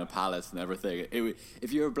lives in a palace and everything.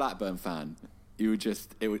 If you're a Blackburn fan,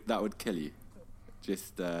 that would kill you.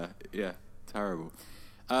 Just terrible.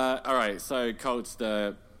 All right, so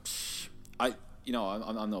Colchester, I'm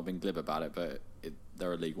not being glib about it, but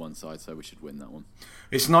they're a League One side, so we should win that one.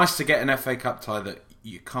 It's nice to get an FA Cup tie that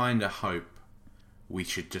you kind of hope we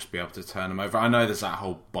should just be able to turn them over. I know there's that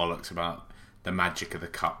whole bollocks about the magic of the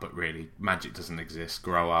cup, but really, magic doesn't exist.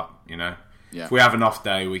 Grow up, Yeah. If we have an off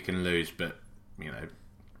day, we can lose, but,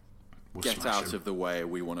 we'll get out of the way.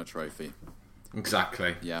 We want a trophy.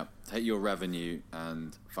 Exactly. Yeah. Take your revenue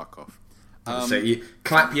and fuck off. So you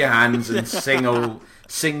clap your hands and sing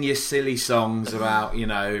your silly songs about,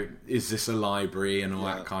 is this a library and all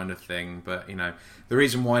that kind of thing. But, the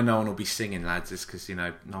reason why no one will be singing, lads, is because,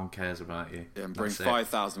 no one cares about you. Yeah, and bring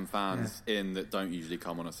 5,000 fans in that don't usually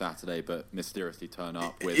come on a Saturday but mysteriously turn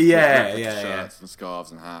up with shirts and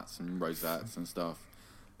scarves and hats and rosettes and stuff.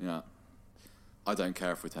 Yeah. I don't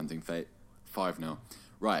care if we're tempting fate. 5-0.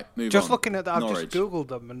 Right, move on. Just looking at that, I've Norwich. just Googled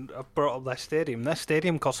them and I've brought up their stadium. Their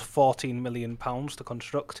stadium costs £14 million to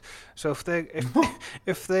construct. So if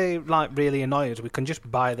they really annoy us, we can just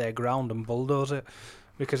buy their ground and bulldoze it.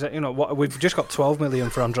 Because we've just got 12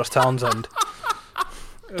 million for Andros Townsend.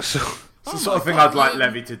 It's the sort of thing I'd like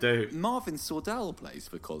Levy to do. Marvin Sordell plays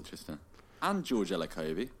for Colchester, and George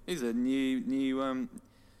Elokobi. He's a new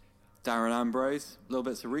Darren Ambrose. Little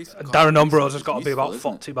bits of research. Darren Ambrose has got to be about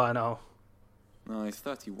 40 by now. No, he's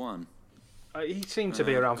 31. He seemed to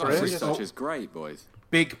be around for ages. Research is great, boys.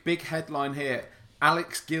 Big headline here.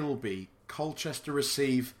 Alex Gilby, Colchester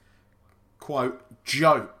receive, quote,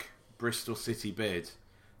 joke Bristol City bid.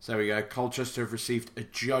 So there we go. Colchester have received a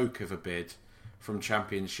joke of a bid from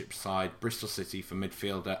Championship side Bristol City for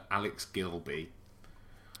midfielder Alex Gilby.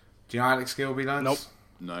 Do you know Alex Gilby, lads? Nope.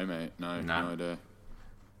 No, mate. No idea.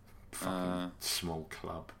 Fucking small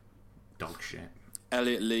club. Dog shit.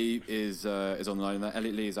 Elliot Lee is on the line there.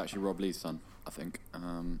 Elliot Lee is actually Rob Lee's son, I think.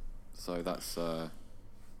 So that's and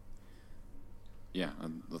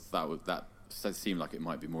that seemed like it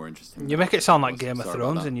might be more interesting. You make it sound like Game of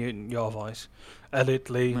Thrones in your voice. Elliot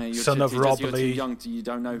Lee, mate, son of Rob Lee. You're too young. You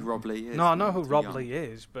don't know who Rob Lee is. No, I know who Rob Lee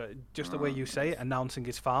is, but just the way you say it, announcing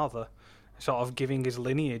his father, sort of giving his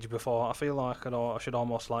lineage before. I feel like I should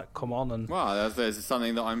almost come on and. Well, there's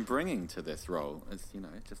something that I'm bringing to this role. It's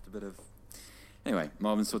just a bit of. Anyway,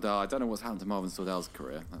 Marvin Sordell. I don't know what's happened to Marvin Sordell's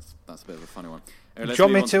career. That's a bit of a funny one. Anyway, do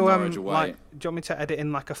you want me to edit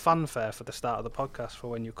in like a fanfare for the start of the podcast for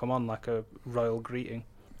when you come on, like a royal greeting?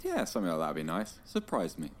 Yeah, something like that would be nice.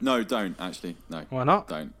 Surprise me. No, don't actually. No. Why not?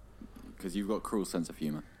 Don't, because you've got a cruel sense of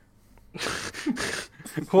humour.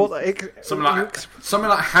 Something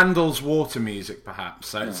like Handel's water music, perhaps.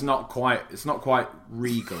 So it's not quite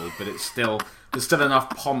regal, but there's still enough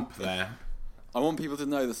pomp there. I want people to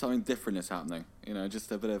know that something different is happening. Just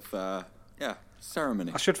a bit of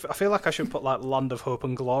ceremony. I feel like I should put like Land of Hope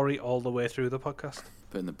and Glory all the way through the podcast.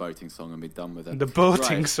 Put in the boating song and be done with it. The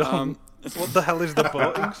boating song. What the hell is the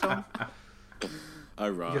boating song? Oh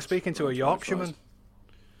right. You're speaking to a Yorkshireman.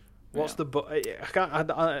 What's the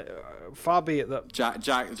far be it that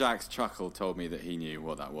Jack's chuckle told me that he knew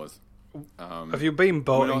what that was. Have you been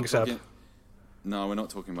boating, Seb? No, we're not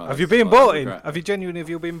talking about. Have you been boating? Have you genuinely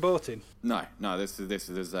been boating? No.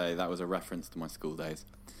 That was a reference to my school days,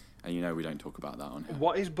 and you know we don't talk about that on here.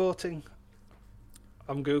 What is boating?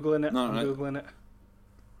 I'm googling it. I'm googling it.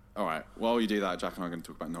 All right. While you do that, Jack and I are going to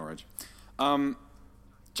talk about Norwich.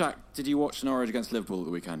 Jack, did you watch Norwich against Liverpool at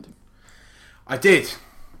the weekend? I did.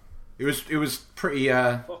 It was pretty.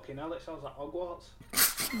 Fucking hell! It sounds like Hogwarts.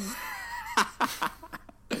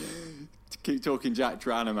 Keep talking, Jack.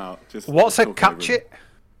 Drown him out. Just what's a catch it?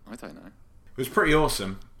 I don't know. It was pretty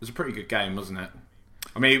awesome. It was a pretty good game, wasn't it?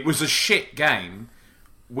 I mean, it was a shit game,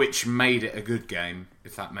 which made it a good game.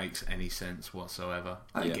 If that makes any sense whatsoever,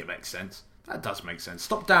 I think it makes sense. That does make sense.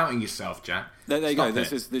 Stop doubting yourself, Jack. There you go.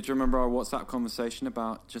 Did you remember our WhatsApp conversation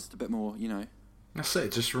about just a bit more? That's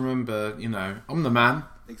it. Just remember, I'm the man.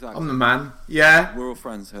 Exactly. I'm the man. Yeah. We're all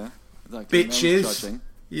friends here. Exactly. Bitches.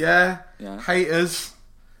 Yeah. Haters.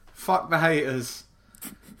 Fuck the haters.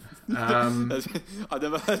 I've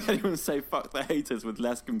never heard anyone say "fuck the haters" with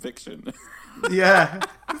less conviction. Yeah.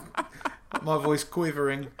 My voice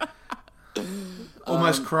quivering.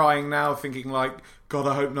 Almost crying now, thinking like, God,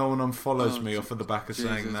 I hope no one unfollows me off of the back of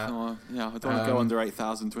Jesus, saying that. I don't want to go under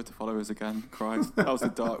 8,000 Twitter followers again. Christ, that was a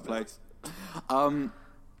dark place.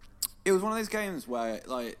 It was one of those games where,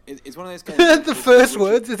 it's one of those games. The first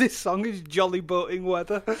words of this song is "jolly boating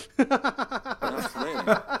weather."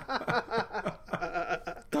 Absolutely.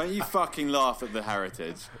 Don't you fucking laugh at the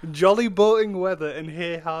heritage. Jolly boating weather and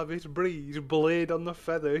hay harvest breeze, blade on the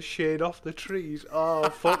feather, shade off the trees. Oh,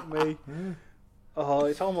 fuck me. Oh,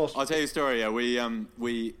 it's almost. I'll tell you a story. Yeah, I'm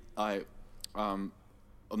not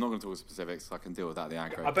going to talk specifics. I can deal with that. The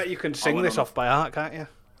aggro. I bet you can sing this off by heart, can't you?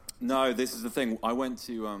 No, this is the thing. I went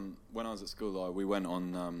to when I was at school. We went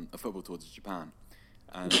on a football tour to Japan.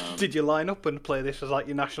 And, did you line up and play this as like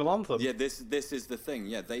your national anthem? Yeah, this is the thing.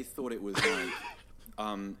 Yeah, they thought it was like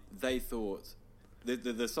they thought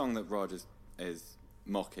the song that Raj is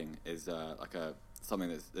mocking is something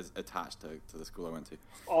that's attached to the school I went to.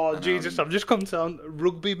 Oh, and, Jesus, I've just come down.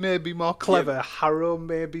 Rugby may be more clever, Harrow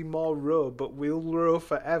may be more row, but we'll row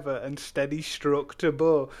forever and steady stroke to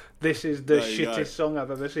bow. This is the shittest song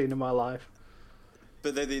I've ever seen in my life.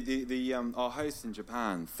 But our hosts in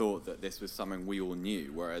Japan thought that this was something we all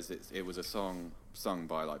knew, whereas it was a song sung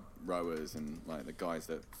by like rowers and like the guys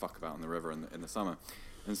that fuck about on the river in the summer.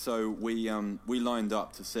 And so we lined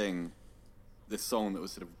up to sing this song that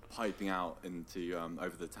was sort of piping out into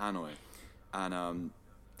over the tannoy, and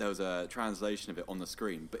there was a translation of it on the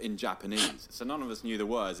screen, but in Japanese. So none of us knew the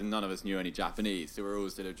words, and none of us knew any Japanese. So we were all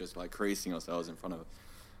sort of just like creasing ourselves in front of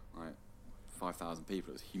like 5,000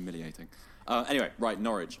 people. It was humiliating. Anyway, right,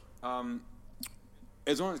 Norwich. It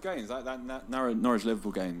was one of those games. That Norwich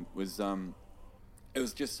Liverpool game was. It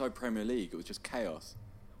was just so Premier League. It was just chaos.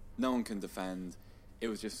 No one can defend. It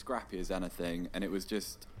was just scrappy as anything, and it was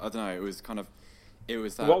just I don't know. It was kind of. It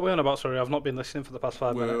was that. What are we on about? Sorry, I've not been listening for the past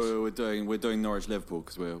 5 minutes. We're doing Norwich Liverpool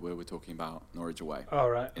because we're talking about Norwich away. Oh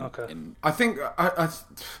right, okay. I think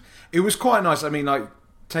it was quite nice. I mean, like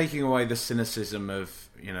taking away the cynicism of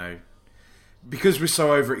because we're so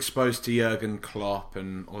overexposed to Jurgen Klopp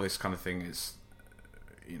and all this kind of thing.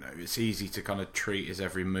 It's easy to kind of treat his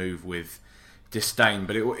every move with disdain,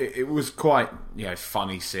 but it was quite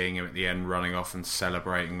funny seeing him at the end running off and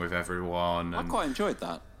celebrating with everyone. I quite enjoyed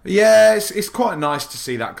that. Yeah, it's quite nice to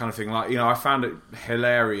see that kind of thing. Like, I found it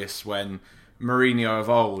hilarious when Mourinho of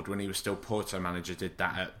old, when he was still Porto manager, did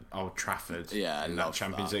that at Old Trafford. Yeah, in that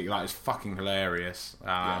Champions League. Like, it's fucking hilarious.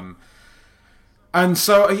 And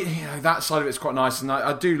so, that side of it's quite nice. And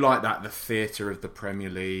I do like that, the theatre of the Premier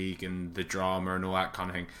League and the drama and all that kind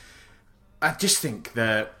of thing. I just think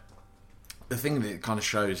that the thing that it kind of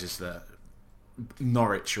shows is that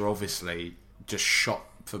Norwich are obviously just shot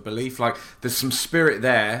for belief. Like, there's some spirit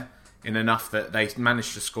there in enough that they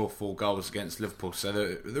managed to score 4 goals against Liverpool, so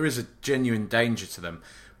there is a genuine danger to them.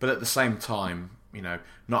 But at the same time,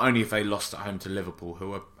 not only have they lost at home to Liverpool,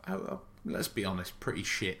 who are let's be honest, pretty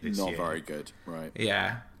shit this year. Not very good, right?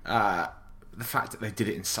 Yeah. The fact that they did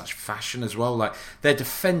it in such fashion as well, like they're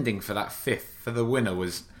defending for that 5th for the winner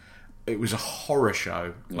was a horror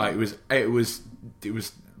show. Yeah. Like it was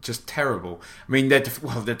just terrible. I mean, they're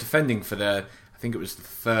defending for their. I think it was the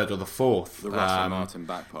 3rd or the 4th. The Russell Martin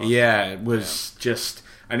back pass. Yeah, it was just,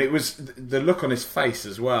 and it was the look on his face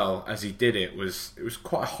as well as he did it was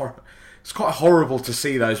quite it's quite horrible to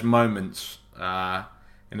see those moments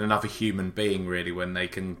in another human being, really, when they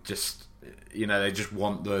can just they just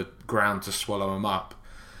want the ground to swallow them up.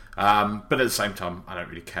 But at the same time, I don't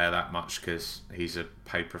really care that much because he's a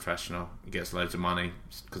paid professional. He gets loads of money,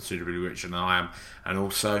 he's considerably richer than I am, and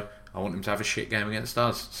also I want him to have a shit game against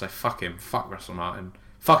us. So fuck him, fuck Russell Martin,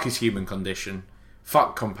 Fuck his human condition.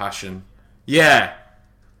 Fuck compassion. Yeah.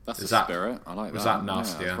 That's the spirit. I like that. Was that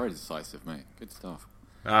nasty? Yeah, very decisive, mate. Good stuff.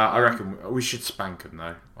 I reckon we should spank him,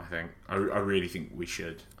 though. I think. I really think we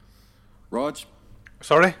should. Raj?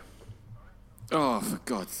 Sorry? Oh, for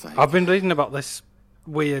God's sake. I've been reading about this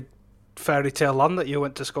weird fairy tale land that you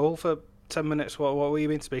went to school for 10 minutes. What were you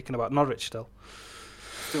been speaking about? Norwich still?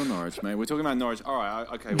 Still Norwich, mate. We're talking about Norwich. All right,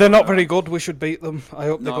 okay. They're not very good. We should beat them. I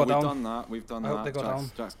hope they go down. We've done that. I hope they go down.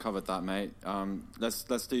 Jack's covered that, mate.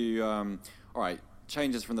 Let's do. All right,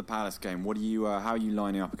 changes from the Palace game. What do you? How are you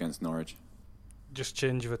lining up against Norwich? Just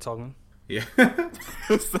change Vertonghen. Yeah. I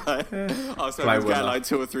was hoping to get like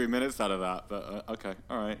 2 or 3 minutes out of that, but okay,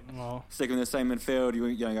 all right. No. Sticking with the same midfield.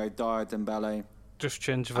 You gonna go Dyer, Dembele, Just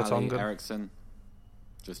change Vertonghen. Eriksen.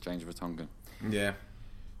 Just change Vertonghen. Yeah.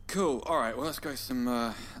 Cool. All right. Well, let's go some.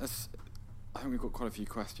 I think we've got quite a few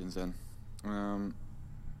questions in.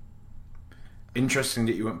 Interesting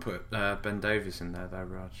that you wouldn't put Ben Davies in there, though,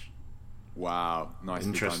 Raj. Wow.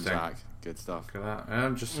 Nicely done, Jack. Good stuff. Look at that.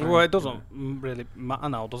 I'm just saying, Well, it doesn't really matter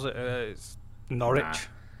now, does it? It's Norwich. Nah.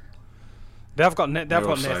 They've got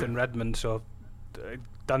also- Nathan Redmond, so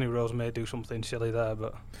Danny Rose may do something silly there,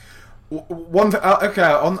 but One thing, okay,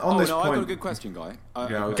 on this point. I've got a good question, Guy.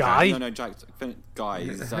 Guy? No, Jack. Guy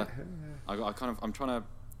is. I'm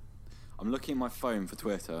looking at my phone for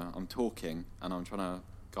Twitter. I'm talking and I'm trying to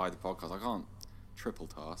guide the podcast. I can't triple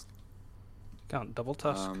task. can't double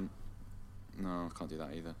task. No, I can't do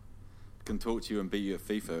that either. I can talk to you and beat you at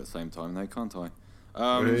FIFA at the same time, though, can't I?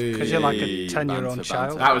 Because you're like a 10-year-old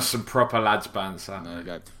child. That was some proper lads banter. There you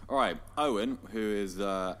go. All right, Owen, who is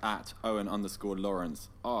at Owen_Lawrence,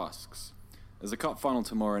 asks, there's a cup final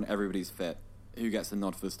tomorrow and everybody's fit. Who gets the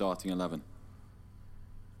nod for the starting 11?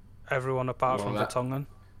 Everyone apart from Vertonghen.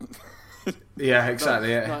 Yeah, exactly.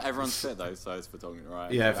 No, yeah. not everyone's fit, though, so it's Vertonghen,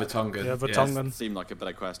 right? Yeah, Vertonghen. Yeah, Vertonghen. Seemed like a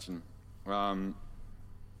better question.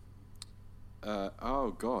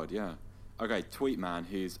 Oh, God, yeah. Okay, Tweetman,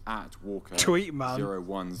 who's at Walker Tweetman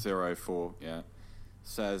 0104, yeah,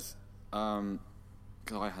 says, because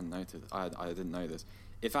I hadn't noticed, I didn't know this.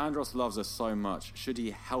 If Andros loves us so much, should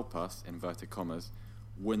he help us, inverted commas,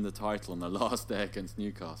 win the title on the last day against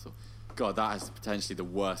Newcastle? God, that is potentially the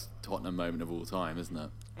worst Tottenham moment of all time, isn't it?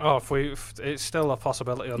 Oh, if it's still a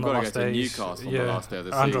possibility on the last day. Newcastle on the last day of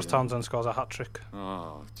the Andros season. Townsend scores a hat-trick.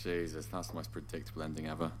 Oh, Jesus, that's the most predictable ending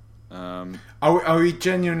ever. Are we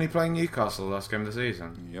genuinely playing Newcastle last game of the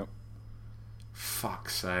season? Yep.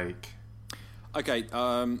 Fuck's sake. Okay,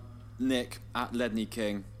 Nick at Ledney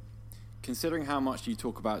King. Considering how much you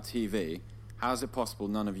talk about TV, how is it possible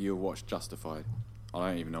none of you have watched Justified? I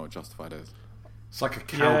don't even know what Justified is. It's like a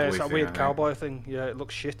cowboy Yeah, it's thing, that weird cowboy thing. Yeah, it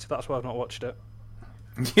looks shit. That's why I've not watched it.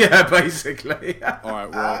 Yeah, basically. All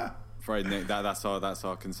right, well, afraid Nick, that's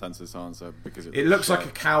our consensus answer because it looks like a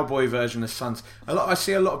cowboy version of Sons. I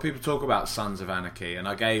see a lot of people talk about Sons of Anarchy, and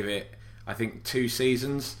I gave it, I think, 2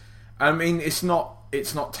 seasons. I mean, it's not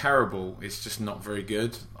terrible. It's just not very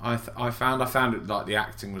good. I found it like the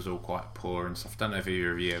acting was all quite poor and stuff. I don't know if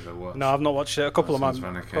either of you ever watched. No, I've not watched it. A couple of my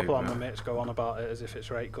Anarchy, mates go on about it as if it's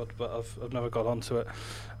right good, but I've never got onto it.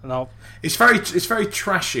 No, it's very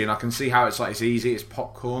trashy, and I can see how it's like it's easy, it's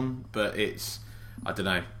popcorn, but it's, I don't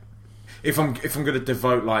know. If I'm going to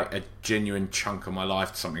devote like a genuine chunk of my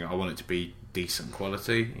life to something, I want it to be decent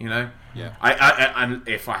quality, you know. Yeah. And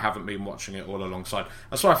if I haven't been watching it all alongside,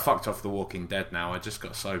 that's why I fucked off The Walking Dead. Now I just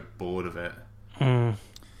got so bored of it. Yeah,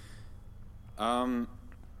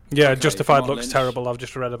 okay, Justified Mark looks Lynch. terrible. I've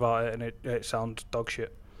just read about it and it sounds dog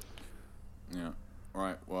shit. Yeah.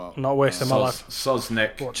 Right. Well, I'm not wasting my life Soz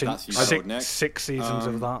Nick. watching That's you sold, Nick. six seasons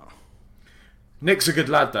of that. Nick's a good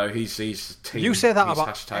lad though. He's team. You say that he's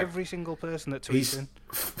about hashtag. every single person that tweets He's in.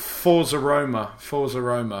 Forza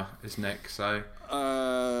Roma is Nick. So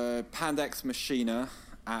Pandex Machina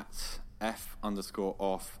at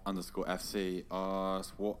F_off_FC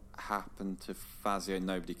asks, what happened to Fazio?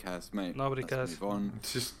 Nobody cares, mate. Nobody Let's cares. Move on.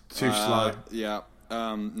 it's just too slow. Yeah.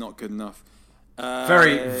 Not good enough.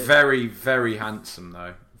 Very, very, very handsome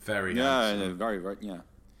though. Very handsome. No, very, very. Yeah.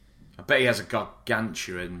 I bet he has a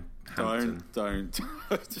gargantuan Hampton. Don't.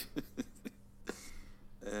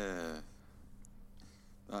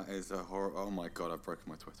 That is a horror. Oh my god, I've broken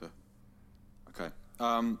my Twitter. Okay.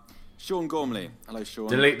 Sean Gormley. Hello, Sean.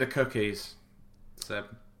 Delete the cookies. Seb.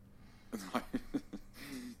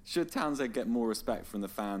 Should Townsend get more respect from the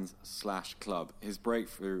fans / club? His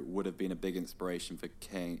breakthrough would have been a big inspiration for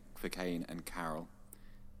Kane and Carroll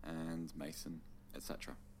and Mason,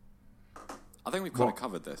 etc. I think we've kind of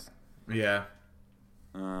covered this. Yeah.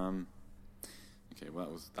 Okay, Okay,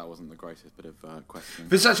 well that wasn't the greatest bit of questioning.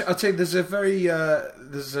 There's actually, I'll tell you, there's a very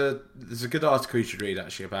there's a good article you should read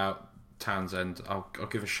actually about Townsend. I'll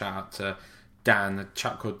give a shout out to Dan, a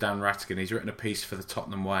chap called Dan Rattigan. He's written a piece for the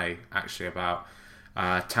Tottenham Way actually about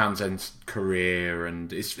Townsend's career,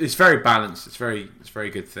 and it's very balanced. It's very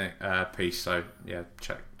good piece. So yeah,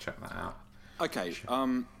 check that out. Okay,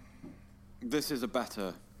 this is a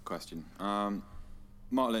better question.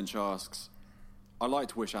 Mark Lynch asks, I'd like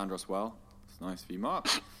to wish Andros well. It's nice for you, Mark.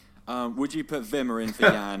 Would you put Wimmer in for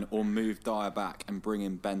Jan, or move Dyer back and bring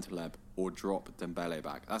in Bentaleb, or drop Dembele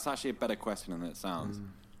back? That's actually a better question than it sounds.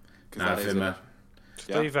 No, Wimmer.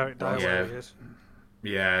 Leave Eric Dyer where he is.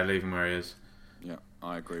 Yeah, leave him where he is. Yeah,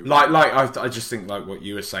 I agree. I just think like what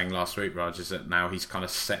you were saying last week, Raj, is that now he's kind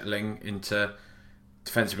of settling into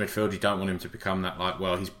defensive midfield. You don't want him to become that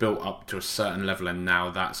he's built up to a certain level and now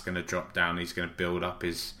that's going to drop down. He's going to build up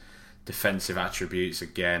his defensive attributes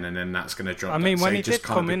again, and then that's going to drop. I mean, when he did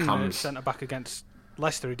come in centre back against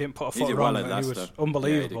Leicester, he didn't put a foot wrong, and he was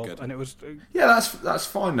unbelievable. Yeah, and it was that's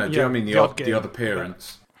fine though. Do you know what I mean? The odd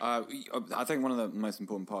appearance. I think one of the most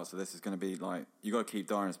important parts of this is going to be you got to keep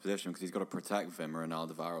Dyer in his position because he's got to protect Wimmer and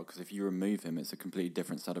Alderweireld, because if you remove him, it's a completely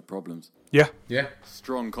different set of problems. Yeah.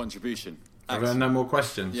 Strong contribution. Have there no more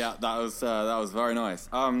questions? Yeah, that was very nice.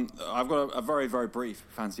 I've got a very, very brief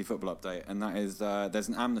fantasy football update, and that is there's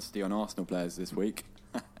an amnesty on Arsenal players this week.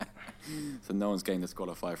 So no one's getting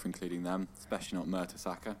disqualified for including them, especially not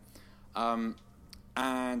Mertesacker.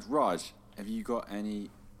 And Raj, have you got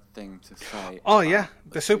anything to say? Oh yeah,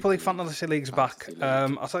 the Super League Fantasy League's back.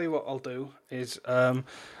 I'll tell you what I'll do is let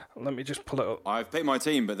me just pull it up. I've picked my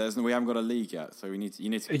team, but we haven't got a league yet, so you need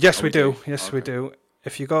to. Yes, we do. Yes, we do.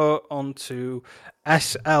 If you go on to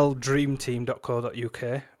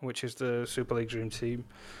sldreamteam.co.uk, which is the Super League Dream Team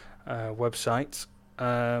website,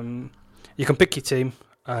 you can pick your team,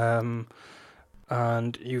 and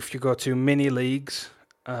if you go to mini leagues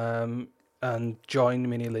and join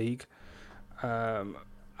mini league,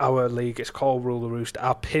 our league is called Rule the Roost.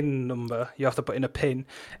 Our pin number, you have to put in a pin,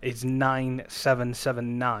 is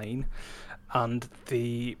 9779. And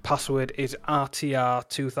the password is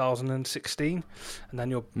RTR2016, and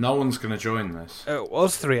then you'll. No one's going to join this.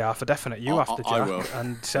 Us three are for definite. You have to, Jack, I will.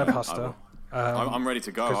 And Seb has to. I'm ready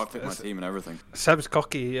to go. I've picked my team and everything. Seb's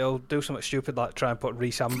cocky. He'll do something stupid like try and put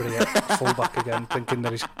Reece Ambry at fullback again, thinking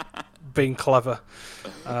that he's being clever.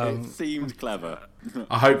 It seemed clever.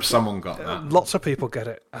 I hope someone got that. Lots of people get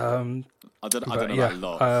it. I don't know about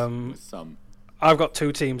lots. Some. I've got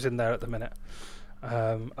two teams in there at the minute.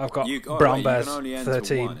 I've got Brown Bears 13. You can only enter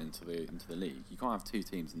one into the league. You can't have two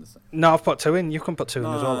teams in the same. No, I've put two in. You can put two in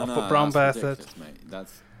as well. I've put Brown Bear 13.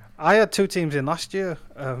 I had two teams in last year,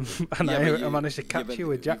 and I managed to catch you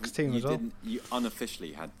with Jack's team as well. You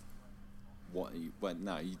unofficially had what? You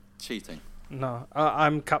cheating. No,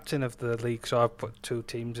 I'm captain of the league, so I've put two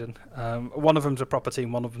teams in. One of them's a proper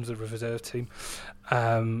team, one of them's a reserve team.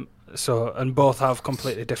 And both have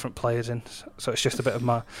completely different players in. So it's just a bit of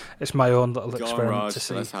my own little experiment to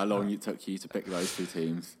see. That's how long it took you to pick those two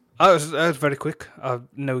teams. I was very quick. I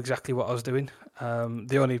knew exactly what I was doing.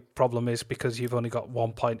 The only problem is because you've only got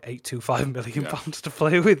 £1.825 million to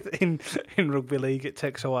play with in rugby league, it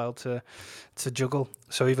takes a while to juggle.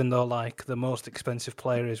 So even though the most expensive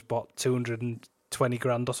player is 220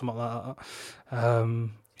 grand or something like that,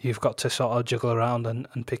 you've got to sort of juggle around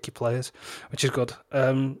and pick your players, which is good.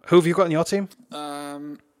 Who have you got in your team?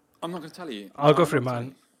 I'm not going to tell you. I'll go through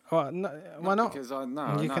mine. Why not? Because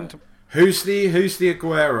Who's the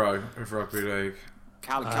Aguero of rugby league?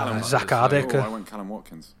 Callum Zach Ardacre. I went Callum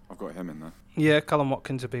Watkins. I've got him in there. Yeah, Callum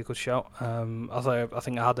Watkins would be a good shout. I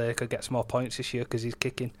think Ardacre gets more points this year because he's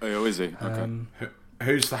kicking. Oh, is he? Okay.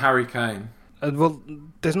 Who's the Harry Kane? Well,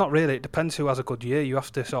 there's not really. It depends who has a good year. You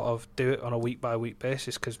have to sort of do it on a week-by-week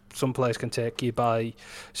basis because some players can take you by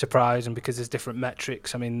surprise, and because there's different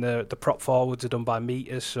metrics. I mean, the prop forwards are done by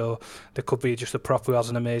metres, so there could be just a prop who has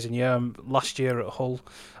an amazing year. Last year at Hull,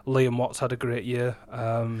 Liam Watts had a great year.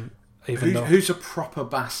 Who's a proper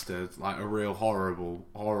bastard, like a real horrible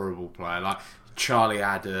player, like Charlie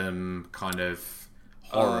Adam, kind of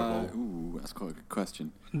horrible? That's quite a good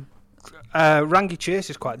question. Rangi Chase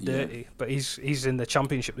is quite dirty, but he's in the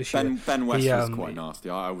Championship this year. Ben West was quite nasty.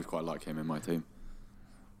 I always quite like him in my team.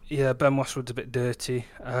 Yeah, Ben Westwood's a bit dirty.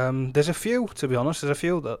 There's a few, to be honest. There's a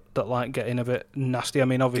few that like getting a bit nasty. I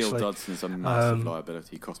mean, obviously, Gil Dodson's a massive liability.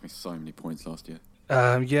 He cost me so many points last year.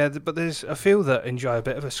 But there's a few that enjoy a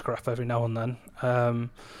bit of a scrap every now and then.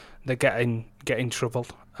 They get in trouble.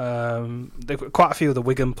 Quite a few of the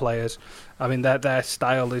Wigan players. I mean, their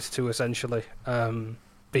style is to essentially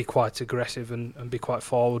be quite aggressive and be quite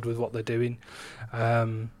forward with what they're doing.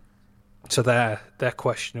 So they're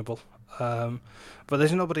questionable. But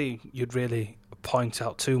there's nobody you'd really point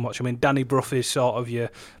out too much. I mean, Danny Brough is sort of your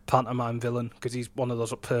pantomime villain because he's one of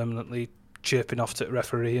those permanently chirping off to the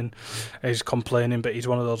referee and he's complaining, but he's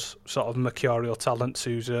one of those sort of mercurial talents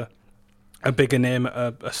who's a bigger name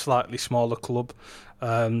at a slightly smaller club.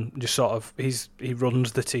 Just sort of he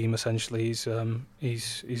runs the team essentially. He's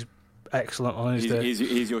excellent on his day.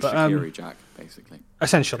 He's your Shaqiri, Jack, basically.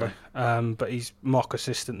 Essentially, but he's more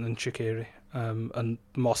consistent than Shaqiri and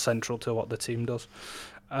more central to what the team does.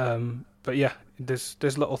 But yeah, there's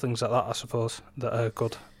little things like that, I suppose, that are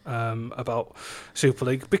good about Super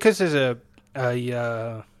League because there's a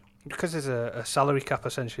salary cap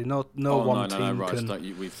essentially. No one team right,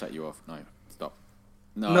 can. We've set you off. No, stop.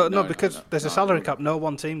 No, because there's a salary cap. No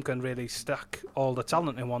one team can really stack all the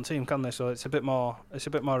talent in one team, can they? So it's a bit more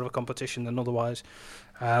of a competition than otherwise.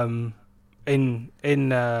 For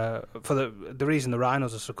the reason the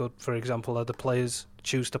Rhinos are so good, for example, are the players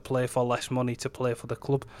choose to play for less money to play for the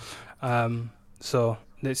club. So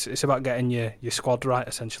it's about getting your squad right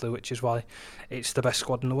essentially, which is why it's the best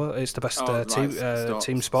squad in the world. It's the best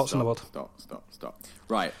team sports in the world. Stop.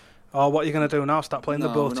 Right. Oh, what are you going to do now? Start playing the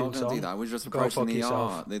Bo Team song? No, we're not going to do that. We're just approaching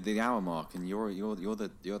the hour mark, and you're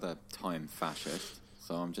the time fascist.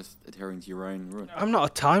 So I'm just adhering to your own rule. I'm not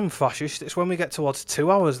a time fascist. It's when we get towards 2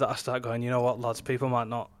 hours that I start going, you know what, lads, people might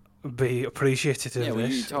not be appreciative of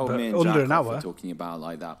this. You told me and under Jack an hour. were talking about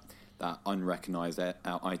like that unrecognised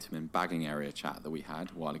item in bagging area chat that we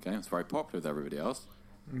had a while ago. It's very popular with everybody else.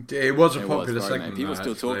 It was a popular segment. People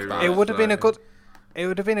still talk about it. It would have been a good. It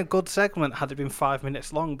would have been a good segment had it been 5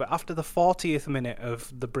 minutes long, but after the 40th minute of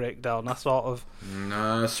the breakdown, I sort of...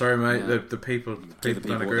 No, sorry, mate. Yeah. The people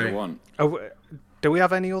don't agree. Do we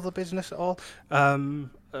have any other business at all?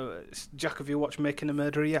 Jack, have you watched Making a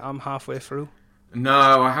Murderer yet? I'm halfway through.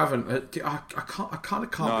 No, I haven't. I kind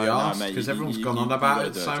of can't be asked because everyone's gone on about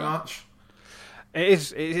it so much.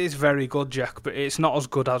 It is very good, Jack, but it's not as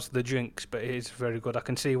good as The Jinx, but it is very good. I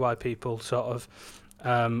can see why people sort of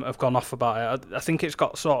have gone off about it. I think it's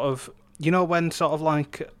got sort of, when sort of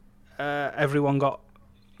like everyone got,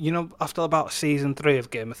 after about season 3 of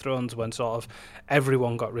Game of Thrones, when sort of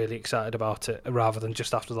everyone got really excited about it, rather than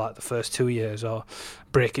just after like the first 2 years, or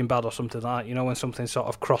Breaking Bad or something like that. When something sort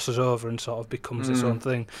of crosses over and sort of becomes its own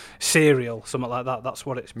thing. Serial, something like that. That's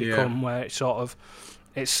what it's become, where it's sort of,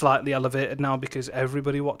 it's slightly elevated now because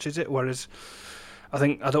everybody watches it, whereas I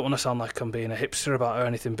don't want to sound like I'm being a hipster about it or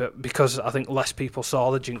anything, but because I think less people saw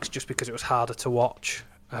The Jinx just because it was harder to watch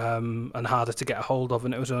and harder to get a hold of,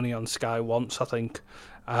 and it was only on Sky once, I think.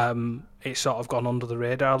 It's sort of gone under the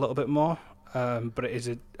radar a little bit more, but it is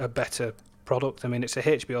a better product. I mean, it's a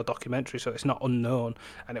HBO documentary, so it's not unknown,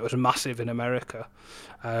 and it was massive in America,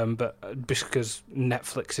 but just because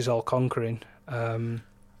Netflix is all conquering. I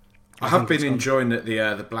have been enjoying that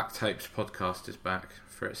the Black Tapes podcast is back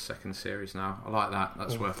for its second series now. I like that.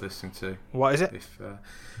 That's worth listening to. What is it?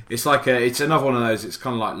 It's like it's another one of those. It's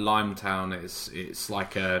kind of like Limetown. It's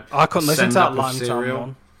like a. I couldn't listen to that Limetown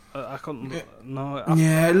one. I couldn't. No.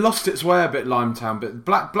 It lost its way a bit, Limetown, but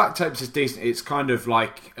Black Tapes is decent. It's kind of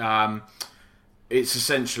like it's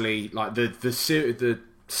essentially like the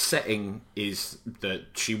setting is that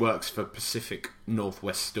she works for Pacific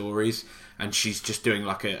Northwest Stories, and she's just doing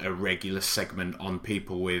like a regular segment on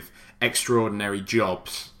people with extraordinary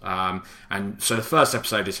jobs. And so the first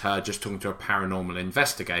episode is her just talking to a paranormal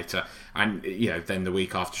investigator, and then the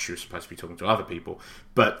week after she was supposed to be talking to other people.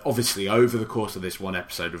 But obviously over the course of this one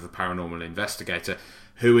episode of a paranormal investigator,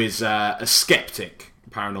 who is a skeptic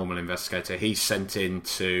paranormal investigator, he's sent in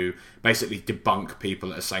to basically debunk people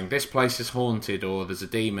that are saying this place is haunted, or there's a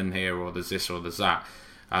demon here, or there's this or there's that.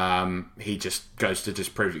 He just goes to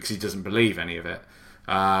disprove it because he doesn't believe any of it.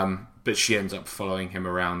 But she ends up following him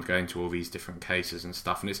around, going to all these different cases and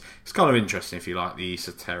stuff, and it's kind of interesting if you like the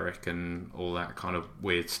esoteric and all that kind of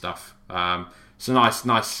weird stuff. It's a nice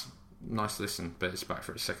listen, but it's back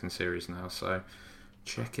for its second series now, so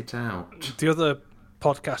check it out. The other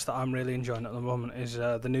podcast that I'm really enjoying at the moment is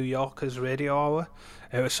the New Yorkers Radio Hour.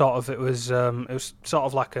 It was sort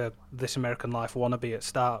of like a This American Life wannabe at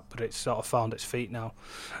start, but it's sort of found its feet now,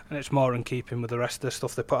 and it's more in keeping with the rest of the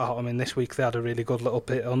stuff they put out. I mean, this week they had a really good little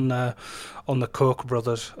bit on the Koch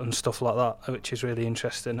brothers and stuff like that, which is really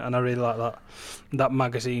interesting, and I really like that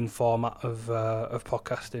magazine format of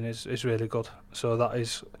podcasting is really good. So that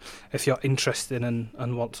is, if you're interested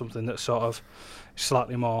and want something that's sort of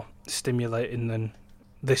slightly more stimulating than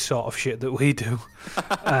this sort of shit that we do,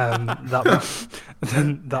 that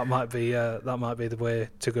might be the way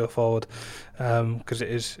to go forward, because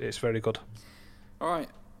it's very good. All right,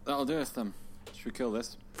 that'll do us then. Should we kill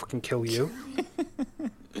this? Fucking kill you.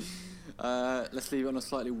 Let's leave it on a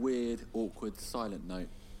slightly weird, awkward, silent note.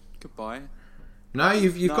 Goodbye. No,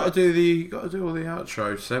 you've got to do all the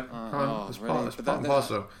outro, Seb. It's really? part and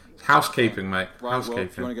parcel. It's housekeeping, mate. Right, housekeeping. well,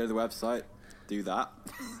 if you want to go to the website, do that.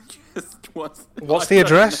 What's the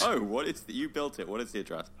address? No, what is you built it? What is the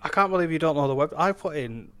address? I can't believe you don't know the web. I put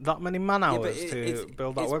in that many man hours to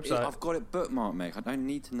build that website. I've got it bookmarked, mate. I don't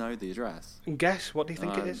need to know the address. Guess, what do you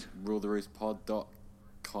think it is?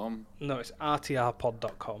 ruletheroostpod.com. No, it's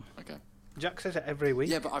rtrpod.com. Okay. Jack says it every week.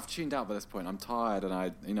 Yeah, but I've tuned out by this point. I'm tired and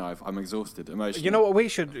I'm exhausted emotionally. You know what we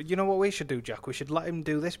should do, Jack? We should let him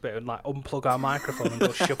do this bit and like unplug our microphone and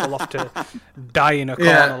go shuffle off to die in a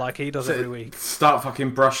corner like he does every week. Start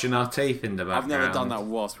fucking brushing our teeth in the background. I've never done that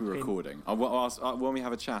whilst we were recording. When we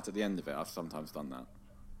have a chat at the end of it, I've sometimes done that.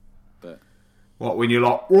 But what, when you're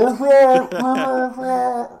like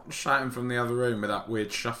shouting from the other room with that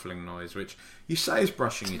weird shuffling noise, which you say is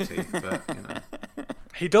brushing your teeth, but you know.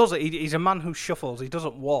 He does it. He's a man who shuffles. He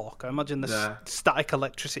doesn't walk. I imagine the static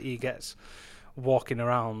electricity he gets walking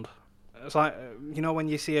around. It's like, you know, when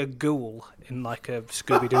you see a ghoul in like a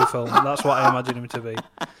Scooby-Doo film. That's what I imagine him to be.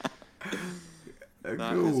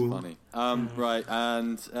 That is funny. Right,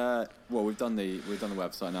 and we've done the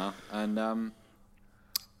website now, and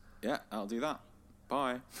yeah, I'll do that.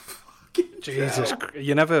 Bye. Jesus,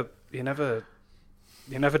 you're never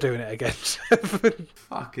doing it again.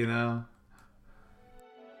 Fucking hell.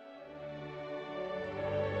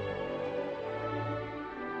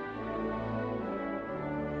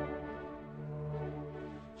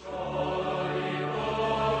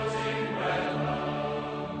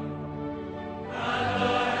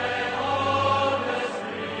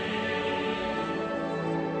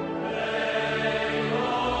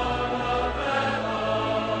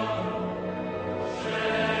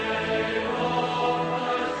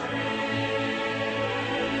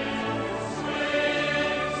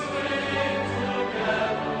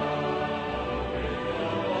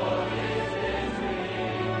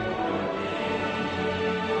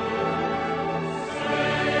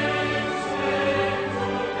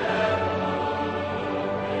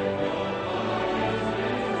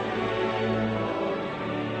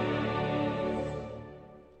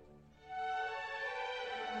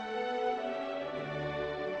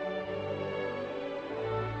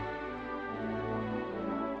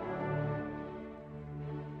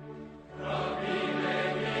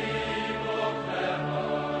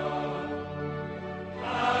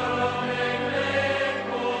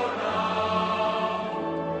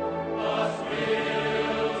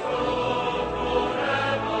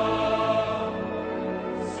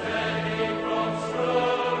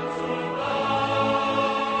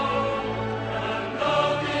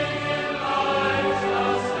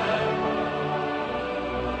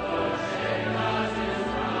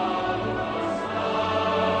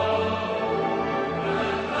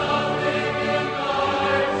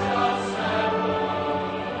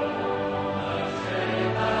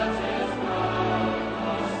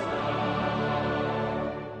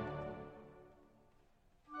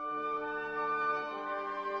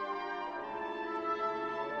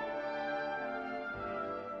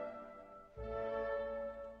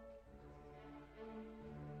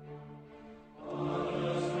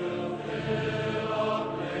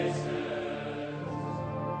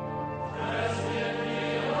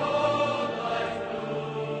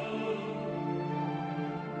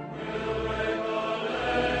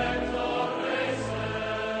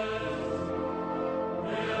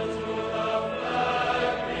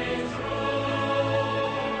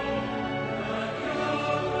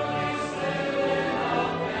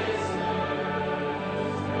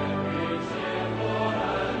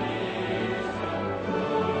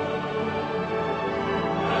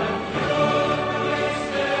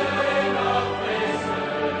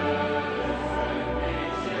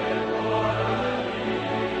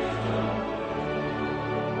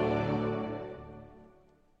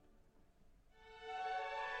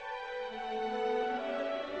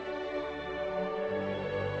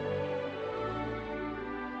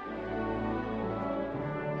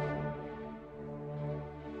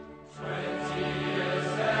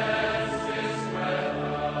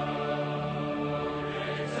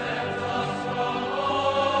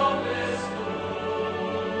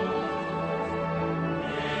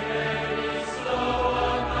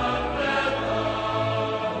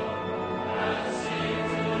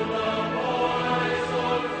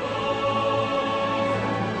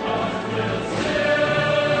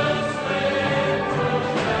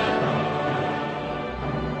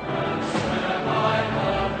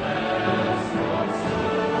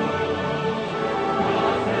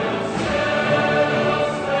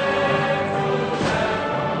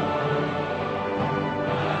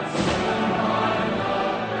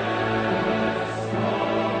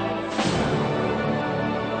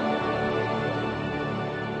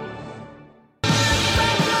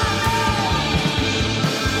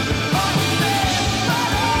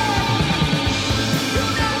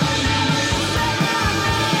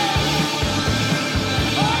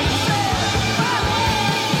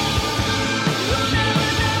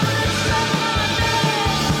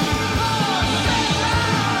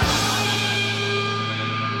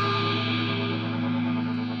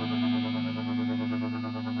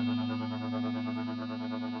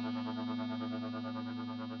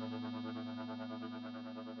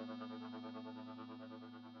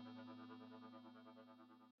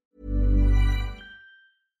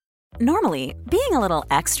 Normally, being a little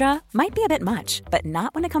extra might be a bit much, but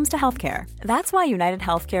not when it comes to healthcare. That's why United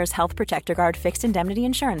Healthcare's Health Protector Guard fixed indemnity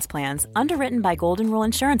insurance plans, underwritten by Golden Rule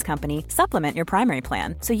Insurance Company, supplement your primary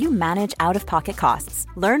plan so you manage out-of-pocket costs.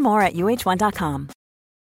 Learn more at uh1.com.